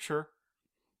would be. Sure.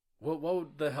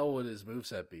 What the hell would his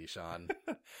moveset be, Sean?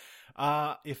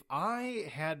 If I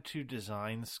had to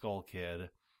design Skull Kid,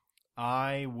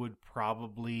 I would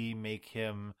probably make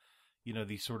him,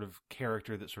 the sort of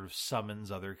character that sort of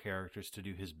summons other characters to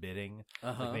do his bidding.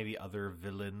 Like maybe other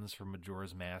villains from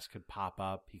Majora's Mask could pop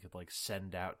up. He could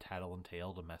send out Tattle and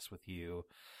Tail to mess with you.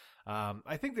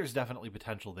 I think there's definitely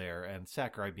potential there, and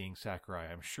Sakurai being Sakurai,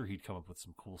 I'm sure he'd come up with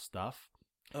some cool stuff.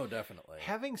 Oh, definitely.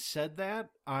 Having said that,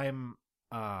 I'm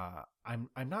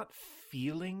not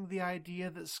feeling the idea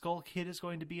that Skull Kid is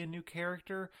going to be a new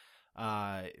character.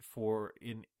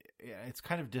 It's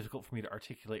kind of difficult for me to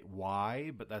articulate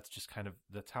why, but that's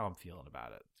how I'm feeling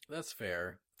about it. That's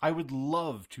fair. I would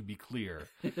love to be clear.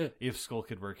 If Skull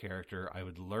Kid were a character, I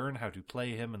would learn how to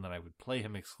play him, and then I would play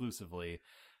him exclusively.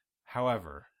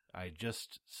 However,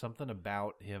 something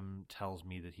about him tells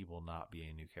me that he will not be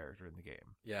a new character in the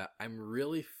game. Yeah, I'm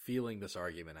really feeling this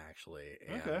argument, actually.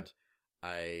 And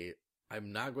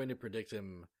I'm not going to predict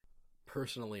him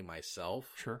personally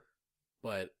myself. Sure.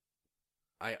 But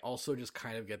I also just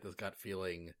kind of get this gut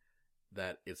feeling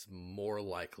that it's more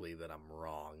likely that I'm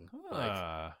wrong.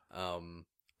 I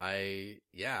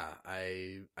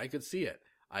could see it.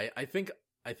 I think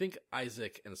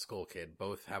Isaac and Skull Kid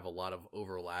both have a lot of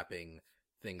overlapping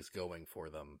things going for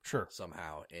them. Sure.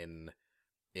 Somehow in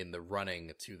the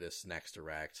running to this next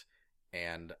direct.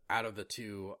 And out of the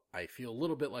two, I feel a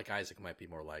little bit like Isaac might be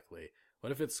more likely.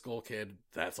 But if it's Skull Kid,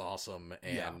 that's awesome.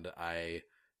 And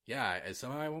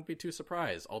somehow I won't be too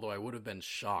surprised. Although I would have been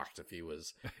shocked if he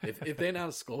was, if they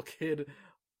announced Skull Kid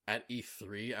at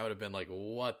E3, I would have been like,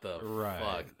 what the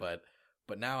fuck?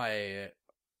 But now it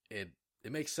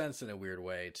makes sense in a weird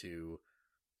way to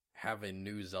have a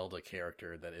new Zelda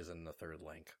character that isn't the third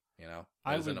Link, you know?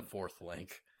 Isn't a fourth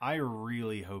Link. I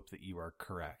really hope that you are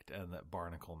correct and that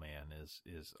Barnacle Man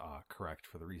is correct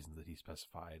for the reasons that he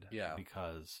specified. Yeah.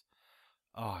 Because,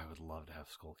 I would love to have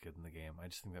Skull Kid in the game. I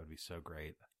just think that would be so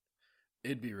great.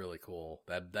 It'd be really cool.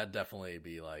 That'd definitely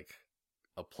be like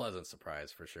a pleasant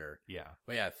surprise for sure. Yeah.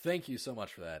 But yeah, thank you so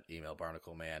much for that email,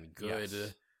 Barnacle Man.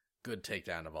 Good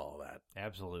takedown of all of that.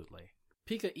 Absolutely.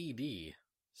 Pika ED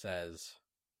says,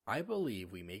 I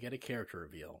believe we may get a character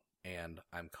reveal, and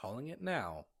I'm calling it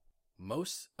now.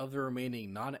 Most of the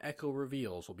remaining non-Echo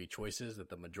reveals will be choices that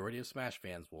the majority of Smash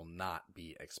fans will not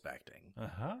be expecting.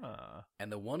 Uh-huh.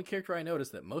 And the one character I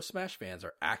noticed that most Smash fans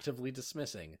are actively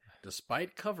dismissing,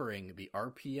 despite covering the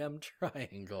RPM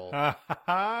triangle.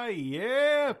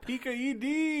 Yeah, Pika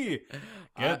ED!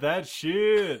 Get that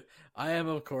shit! I am,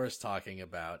 of course, talking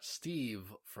about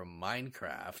Steve from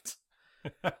Minecraft.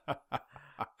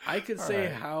 I could say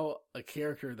how a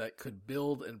character that could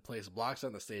build and place blocks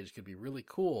on the stage could be really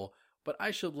cool, but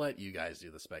I should let you guys do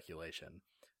the speculation.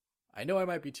 I know I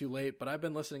might be too late, but I've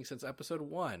been listening since episode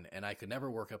 1, and I could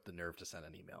never work up the nerve to send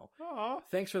an email. Aww.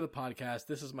 Thanks for the podcast.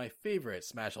 This is my favorite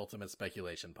Smash Ultimate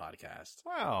speculation podcast.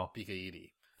 Wow. Pika ED.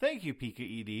 Thank you,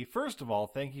 Pika ED. First of all,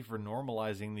 thank you for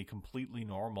normalizing the completely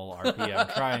normal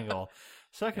RPM triangle.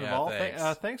 Second of all,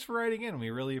 thanks for writing in. We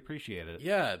really appreciate it.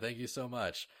 Yeah, thank you so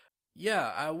much.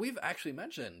 Yeah, we've actually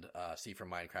mentioned Steve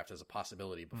from Minecraft as a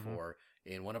possibility before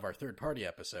in one of our third-party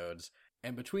episodes,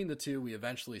 and between the two, we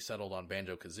eventually settled on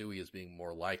Banjo-Kazooie as being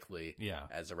more likely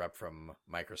as a rep from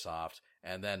Microsoft,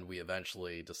 and then we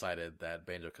eventually decided that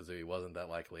Banjo-Kazooie wasn't that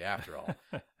likely after all.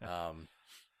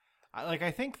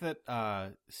 I think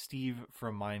that Steve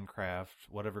from Minecraft,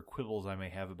 whatever quibbles I may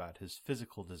have about his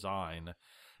physical design,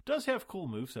 does have cool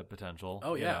moveset potential.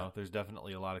 Oh, yeah. You know, there's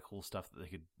definitely a lot of cool stuff that they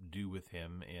could do with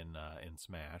him in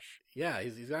Smash. Yeah,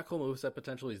 he's got cool moveset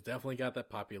potential. He's definitely got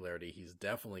that popularity. He's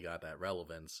definitely got that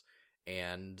relevance.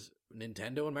 And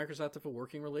Nintendo and Microsoft have a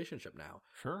working relationship now.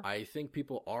 Sure. I think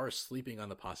people are sleeping on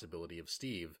the possibility of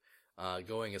Steve,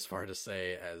 going as far to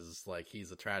say as, like,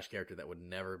 he's a trash character that would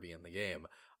never be in the game.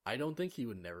 I don't think he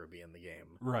would never be in the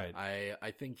game. Right.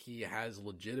 I think he has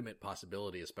legitimate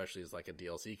possibility, especially as like a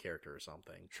DLC character or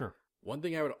something. Sure. One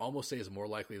thing I would almost say is more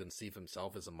likely than Steve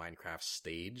himself is a Minecraft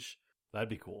stage. That'd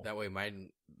be cool. That way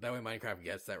Minecraft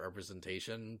gets that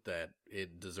representation that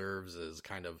it deserves as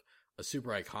kind of a super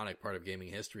iconic part of gaming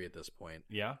history at this point.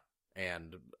 Yeah.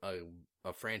 And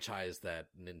a franchise that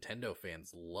Nintendo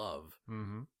fans love.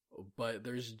 Mm-hmm. But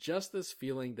there's just this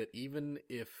feeling that even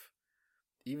if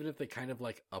they kind of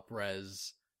like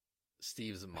up-res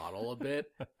Steve's model a bit,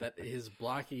 that his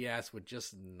blocky ass would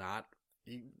just not,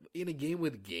 in a game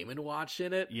with Game & Watch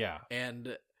in it,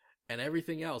 and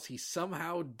everything else, he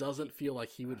somehow doesn't feel like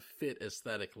he would fit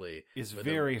aesthetically. It's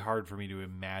very hard for me to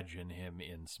imagine him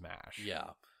in Smash.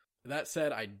 Yeah. That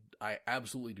said, I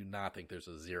absolutely do not think there's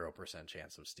a 0%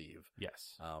 chance of Steve.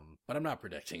 Yes. But I'm not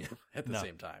predicting him at the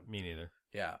same time. Me neither.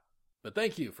 Yeah. But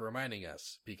thank you for reminding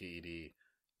us, Pika ED,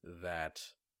 that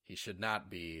he should not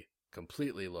be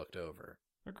completely looked over.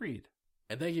 Agreed.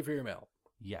 And thank you for your mail.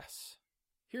 Yes.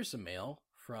 Here's some mail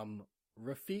from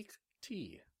Rafiq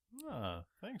T.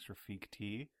 Thanks, Rafiq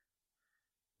T.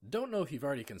 Don't know if you've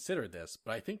already considered this,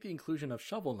 but I think the inclusion of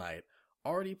Shovel Knight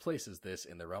already places this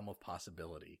in the realm of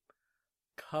possibility.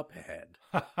 Cuphead.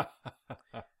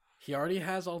 He already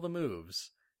has all the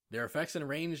moves. Their effects and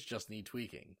range just need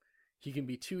tweaking. He can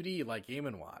be 2D like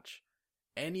Game & Watch.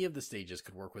 Any of the stages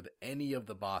could work with any of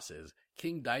the bosses.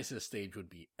 King Dice's stage would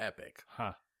be epic.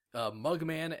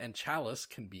 Mugman and Chalice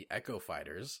can be Echo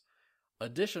Fighters.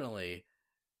 Additionally,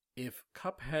 if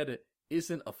Cuphead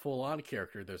isn't a full-on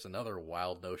character, there's another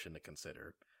wild notion to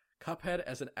consider. Cuphead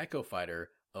as an Echo Fighter,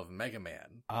 of Mega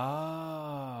Man.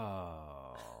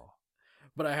 Oh.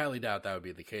 But I highly doubt that would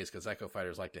be the case, because Echo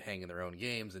Fighters like to hang in their own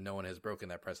games, and no one has broken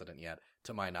that precedent yet,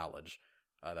 to my knowledge.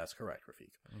 That's correct,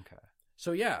 Rafiq. Okay.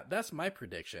 So yeah, that's my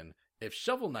prediction. If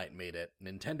Shovel Knight made it,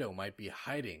 Nintendo might be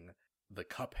hiding the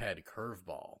Cuphead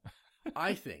curveball.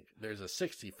 I think there's a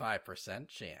 65%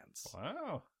 chance.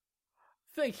 Wow.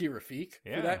 Thank you, Rafiq,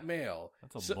 for that mail.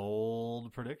 That's a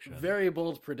bold prediction. Very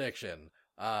bold prediction.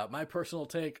 My personal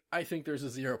take, I think there's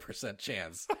a 0%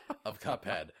 chance of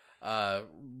Cuphead.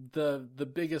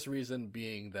 The biggest reason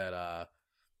being that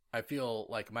I feel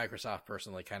like Microsoft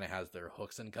personally kind of has their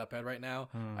hooks in Cuphead right now.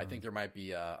 I think there might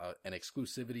be an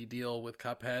exclusivity deal with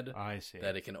Cuphead. I see.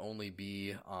 That it can only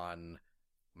be on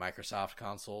Microsoft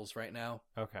consoles right now.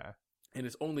 Okay. And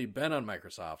it's only been on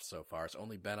Microsoft so far. It's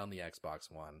only been on the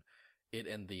Xbox One. It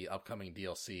and the upcoming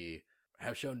DLC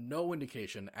have shown no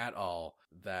indication at all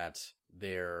that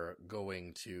they're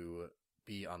going to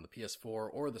be on the PS4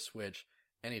 or the Switch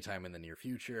anytime in the near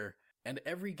future. And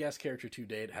every guest character to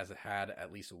date has had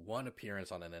at least one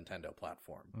appearance on a Nintendo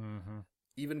platform. Mm-hmm.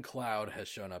 Even Cloud has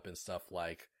shown up in stuff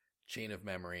like Chain of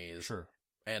Memories. Sure.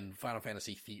 And Final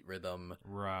Fantasy Feet Rhythm.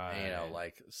 Right. You know,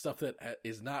 like stuff that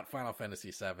is not Final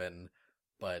Fantasy VII,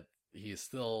 but he's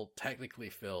still technically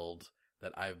filled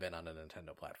that I've been on a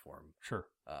Nintendo platform. Sure.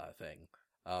 Thing.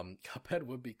 Cuphead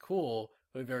would be cool,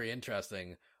 would be very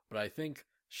interesting, but I think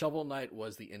Shovel Knight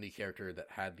was the indie character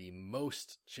that had the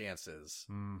most chances,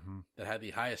 that had the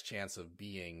highest chance of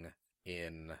being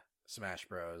in Smash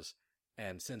Bros.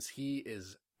 And since he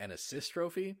is an assist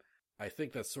trophy, I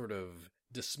think that sort of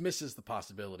dismisses the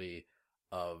possibility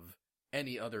of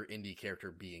any other indie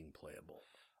character being playable.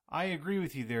 I agree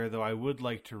with you there, though I would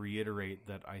like to reiterate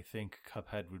that I think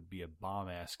Cuphead would be a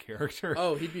bomb-ass character.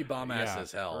 Oh, he'd be bomb-ass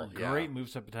as hell. Great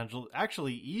moveset potential.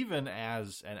 Actually, even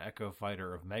as an Echo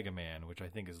Fighter of Mega Man, which I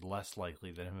think is less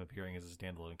likely than him appearing as a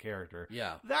standalone character,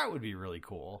 that would be really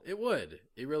cool. It would.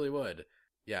 It really would.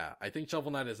 Yeah, I think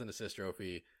Shovel Knight as an assist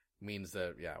trophy means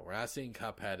that, we're not seeing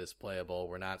Cuphead as playable,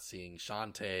 we're not seeing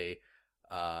Shantae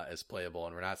as playable,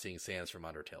 and we're not seeing Sans from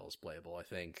Undertale as playable. I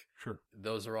think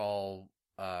those are all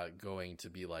going to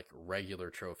be like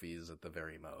regular trophies at the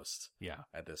very most.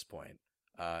 At this point.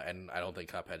 And I don't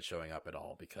think Cuphead's showing up at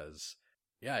all because,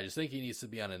 I just think he needs to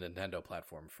be on a Nintendo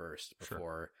platform first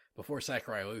before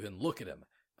Sakurai will even look at him,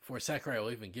 before Sakurai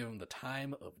will even give him the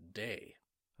time of day.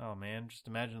 Oh man, just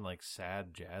imagine like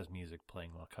sad jazz music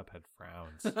playing while Cuphead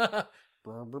frowns. There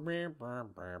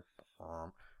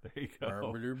you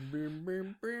go.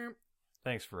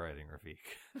 Thanks for writing,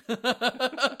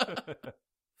 Rafiq.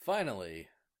 Finally,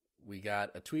 we got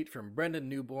a tweet from Brendan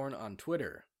Newborn on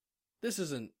Twitter. This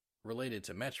isn't related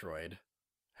to Metroid.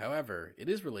 However, it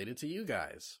is related to you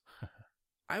guys.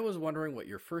 I was wondering what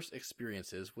your first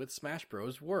experiences with Smash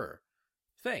Bros. Were.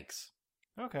 Thanks.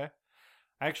 Okay.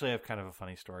 I actually have kind of a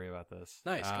funny story about this.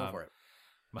 Nice, go for it.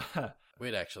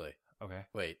 Wait, actually. Okay.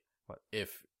 Wait. What?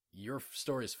 If your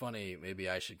story is funny, maybe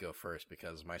I should go first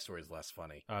because my story is less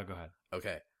funny. Go ahead.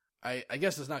 Okay. I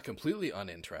guess it's not completely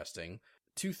uninteresting.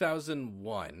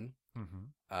 2001,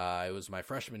 it was my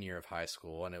freshman year of high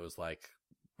school, and it was like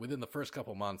within the first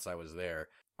couple months I was there,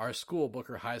 our school,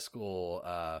 Booker High School,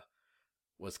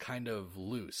 was kind of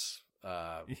loose.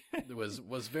 It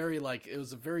was very like, it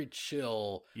was a very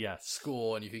chill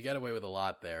school, and you could get away with a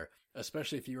lot there,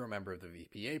 especially if you were a member of the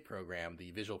VPA program,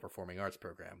 the Visual Performing Arts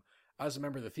program. I was a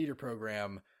member of the theater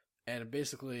program, and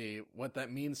basically what that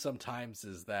means sometimes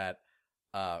is that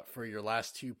for your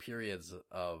last 2 periods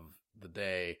of the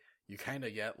day, you kind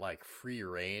of get like free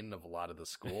reign of a lot of the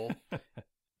school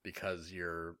because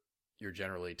you're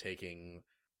generally taking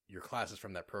your classes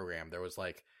from that program. There was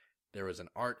an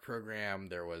art program,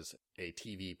 there was a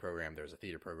TV program, there was a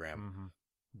theater program.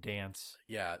 Dance.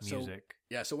 Music.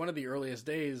 So one of the earliest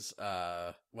days,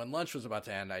 when lunch was about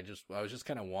to end, I was just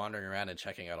kind of wandering around and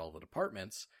checking out all the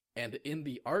departments. And in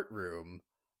the art room,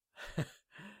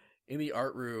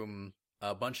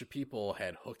 a bunch of people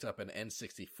had hooked up an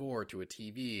N64 to a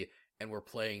TV and were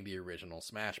playing the original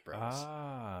Smash Bros.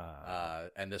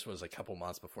 And this was a couple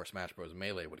months before Smash Bros.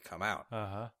 Melee would come out.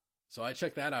 So I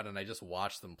checked that out and I just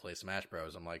watched them play Smash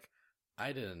Bros. I'm like,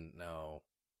 I didn't know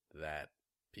that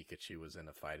Pikachu was in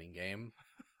a fighting game.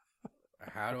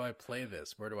 How do I play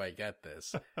this? Where do I get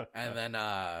this? And then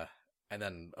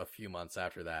a few months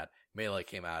after that, Melee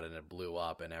came out and it blew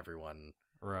up, and everyone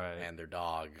and their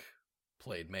dog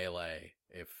played Melee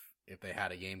if they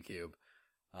had a GameCube.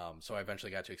 So I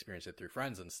eventually got to experience it through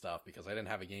friends and stuff because I didn't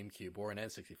have a GameCube or an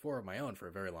N64 of my own for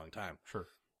a very long time. Sure.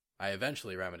 I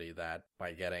eventually remedied that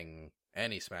by getting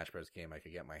any Smash Bros. Game I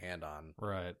could get my hand on.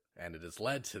 Right. And it has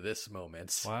led to this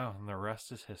moment. Wow, and the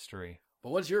rest is history.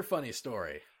 But what's your funny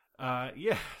story?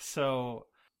 Yeah, so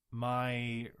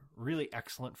my really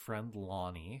excellent friend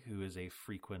Lonnie, who is a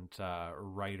frequent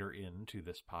writer into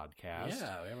this podcast.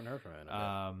 Yeah, we haven't heard from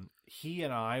him. He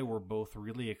and I were both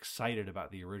really excited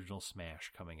about the original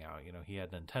Smash coming out. You know, he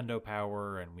had Nintendo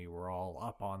Power, and we were all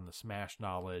up on the Smash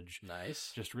knowledge.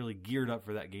 Nice. Just really geared up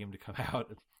for that game to come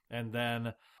out. And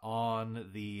then on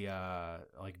the,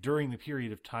 during the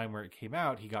period of time where it came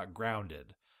out, he got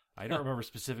grounded. I don't remember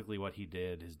specifically what he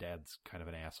did. His dad's kind of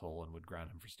an asshole and would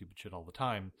ground him for stupid shit all the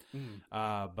time.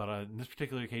 But on this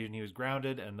particular occasion, he was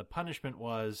grounded, and the punishment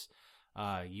was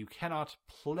you cannot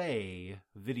play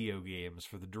video games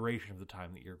for the duration of the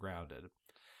time that you're grounded.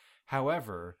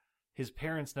 However, his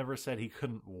parents never said he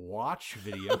couldn't watch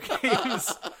video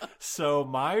games. So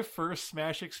my first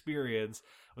Smash experience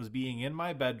was being in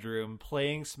my bedroom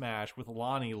playing Smash with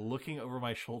Lonnie looking over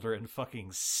my shoulder and fucking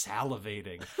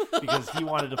salivating because he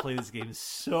wanted to play this game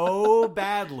so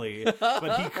badly,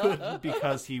 but he couldn't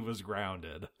because he was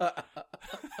grounded.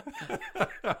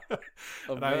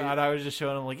 And I was just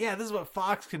showing him, like, yeah, this is what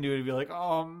Fox can do. And he'd be like,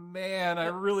 oh man, I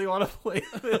really want to play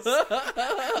this.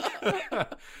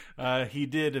 He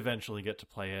did eventually get to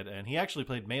play it, and he actually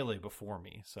played Melee before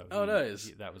me. So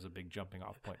nice. That was a big jumping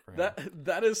off point for him.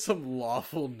 That is some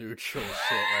lawful neutral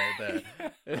shit right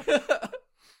there.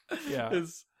 Yeah.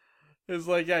 It's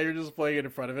like, yeah, you're just playing it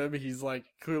in front of him. He's like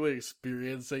clearly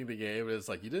experiencing the game. And it's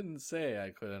like, you didn't say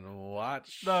I couldn't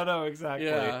watch. No, exactly.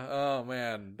 Yeah. Oh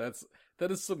man,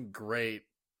 that is some great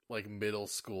like middle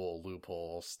school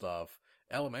loophole stuff.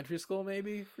 Elementary school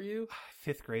maybe for you?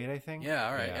 5th grade, I think. Yeah.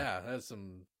 All right. Yeah, that's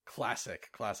some classic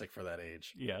for that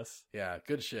age. Yes. Yeah.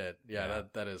 Good shit. Yeah.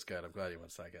 That is good. I'm glad you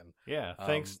went second. Yeah.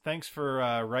 Thanks for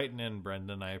writing in,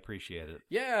 Brendan. I appreciate it.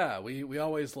 Yeah. We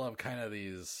always love kind of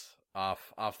these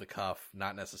off the cuff,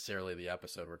 not necessarily the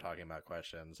episode we're talking about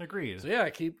questions. Agreed. So yeah,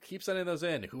 keep sending those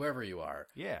in, whoever you are.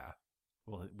 Yeah.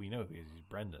 Well, we know he's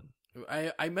Brendan.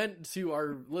 I meant to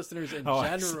our listeners in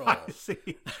general. I see.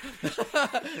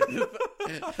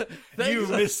 You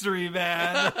mystery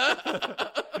man.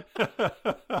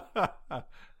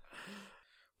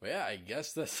 Well, yeah, I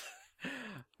guess that's.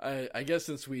 I guess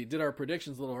since we did our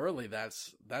predictions a little early,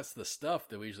 that's the stuff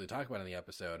that we usually talk about in the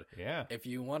episode. Yeah. If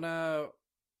you want to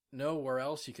know where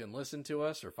else you can listen to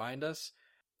us or find us,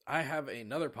 I have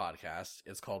another podcast.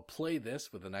 It's called Play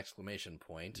This with an exclamation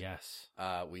point. Yes.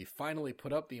 We finally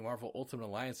put up the Marvel Ultimate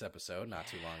Alliance episode not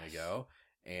too long ago,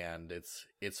 and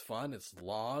it's fun. It's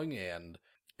long, and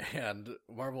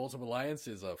Marvel Ultimate Alliance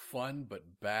is a fun but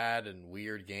bad and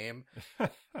weird game.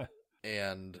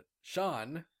 And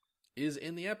Sean is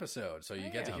in the episode, so you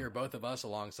get to hear both of us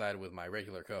alongside with my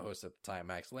regular co-host at the time,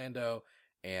 Max Lando,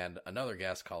 and another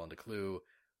guest, Colin DeClue,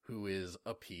 who is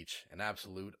a peach, an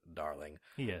absolute darling.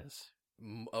 He is.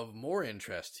 Of more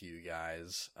interest to you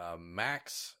guys,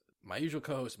 Max, my usual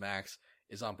co-host Max,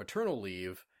 is on paternal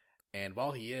leave, and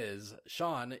while he is,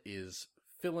 Sean is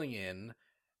filling in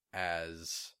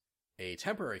as a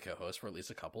temporary co-host for at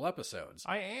least a couple episodes.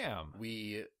 I am.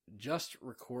 We just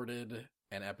recorded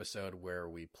an episode where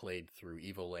we played through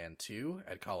Evoland 2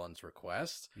 at Colin's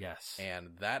request. Yes.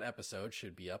 And that episode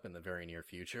should be up in the very near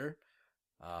future.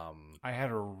 I had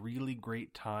a really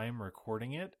great time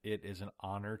recording it. It is an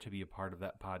honor to be a part of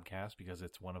that podcast because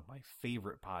it's one of my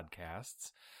favorite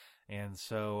podcasts. And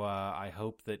so I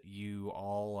hope that you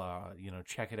all,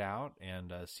 check it out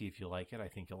and see if you like it. I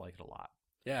think you'll like it a lot.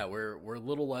 Yeah, we're a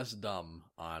little less dumb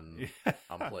on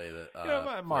Play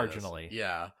That. Marginally.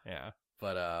 Yeah. Yeah.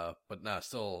 But no,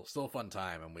 still a fun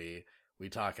time, and we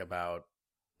talk about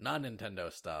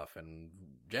non-Nintendo stuff and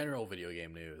general video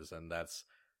game news, and that's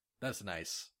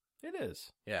nice. It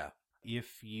is. Yeah.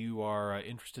 If you are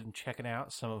interested in checking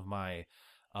out some of my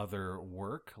other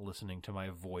work, listening to my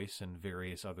voice in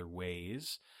various other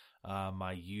ways,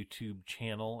 my YouTube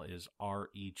channel is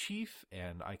ReChief,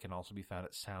 and I can also be found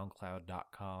at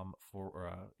soundcloud.com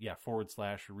 /re_chief.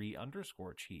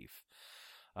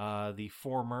 The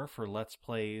former for Let's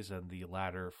Plays and the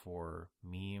latter for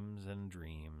memes and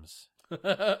dreams.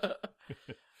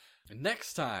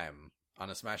 Next time on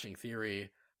A Smashing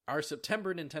Theory, our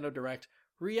September Nintendo Direct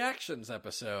reactions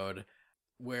episode,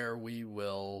 where we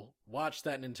will watch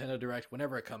that Nintendo Direct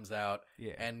whenever it comes out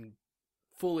and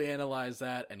fully analyze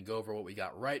that and go over what we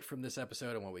got right from this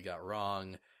episode and what we got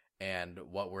wrong and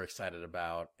what we're excited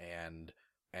about and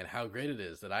how great it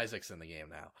is that Isaac's in the game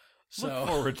now. So look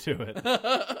forward to it.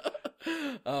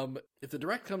 If the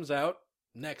Direct comes out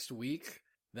next week,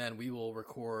 then we will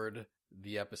record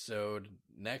the episode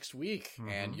next week,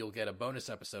 and you'll get a bonus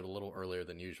episode a little earlier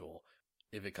than usual.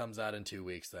 If it comes out in 2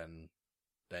 weeks, then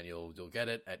you'll get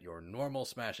it at your normal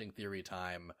Smashing Theory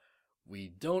time, we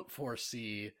don't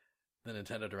foresee the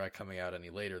Nintendo Direct coming out any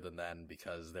later than then,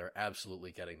 because they're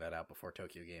absolutely getting that out before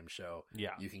Tokyo Game Show.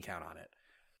 Yeah. You can count on it.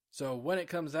 So when it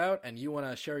comes out and you want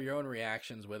to share your own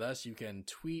reactions with us, you can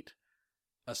tweet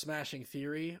a Smashing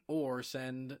Theory or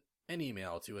send an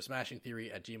email to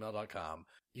asmashingtheory@gmail.com.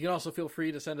 You can also feel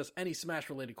free to send us any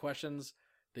Smash-related questions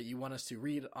that you want us to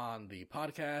read on the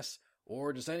podcast,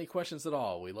 or just any questions at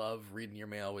all. We love reading your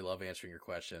mail. We love answering your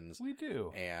questions. We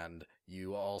do. And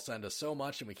you all send us so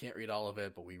much, and we can't read all of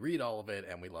it, but we read all of it,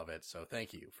 and we love it. So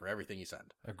thank you for everything you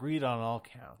send. Agreed on all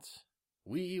counts.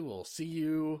 We will see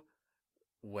you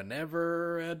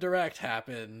whenever a Direct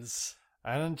happens.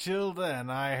 And until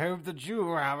then, I hope that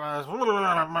you have a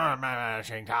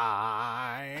smashing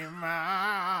time.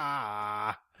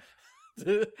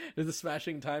 Did the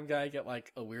Smashing Time guy get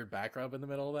like a weird back rub in the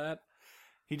middle of that?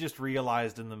 He just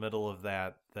realized in the middle of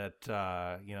that the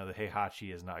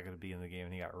Heihachi is not going to be in the game,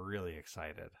 and he got really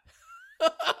excited.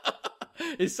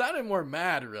 It sounded more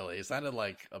mad, really. It sounded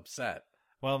like upset.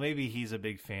 Well, maybe he's a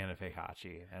big fan of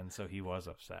Heihachi, and so he was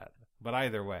upset. But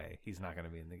either way, he's not going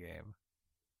to be in the game.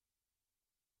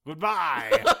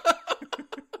 Goodbye!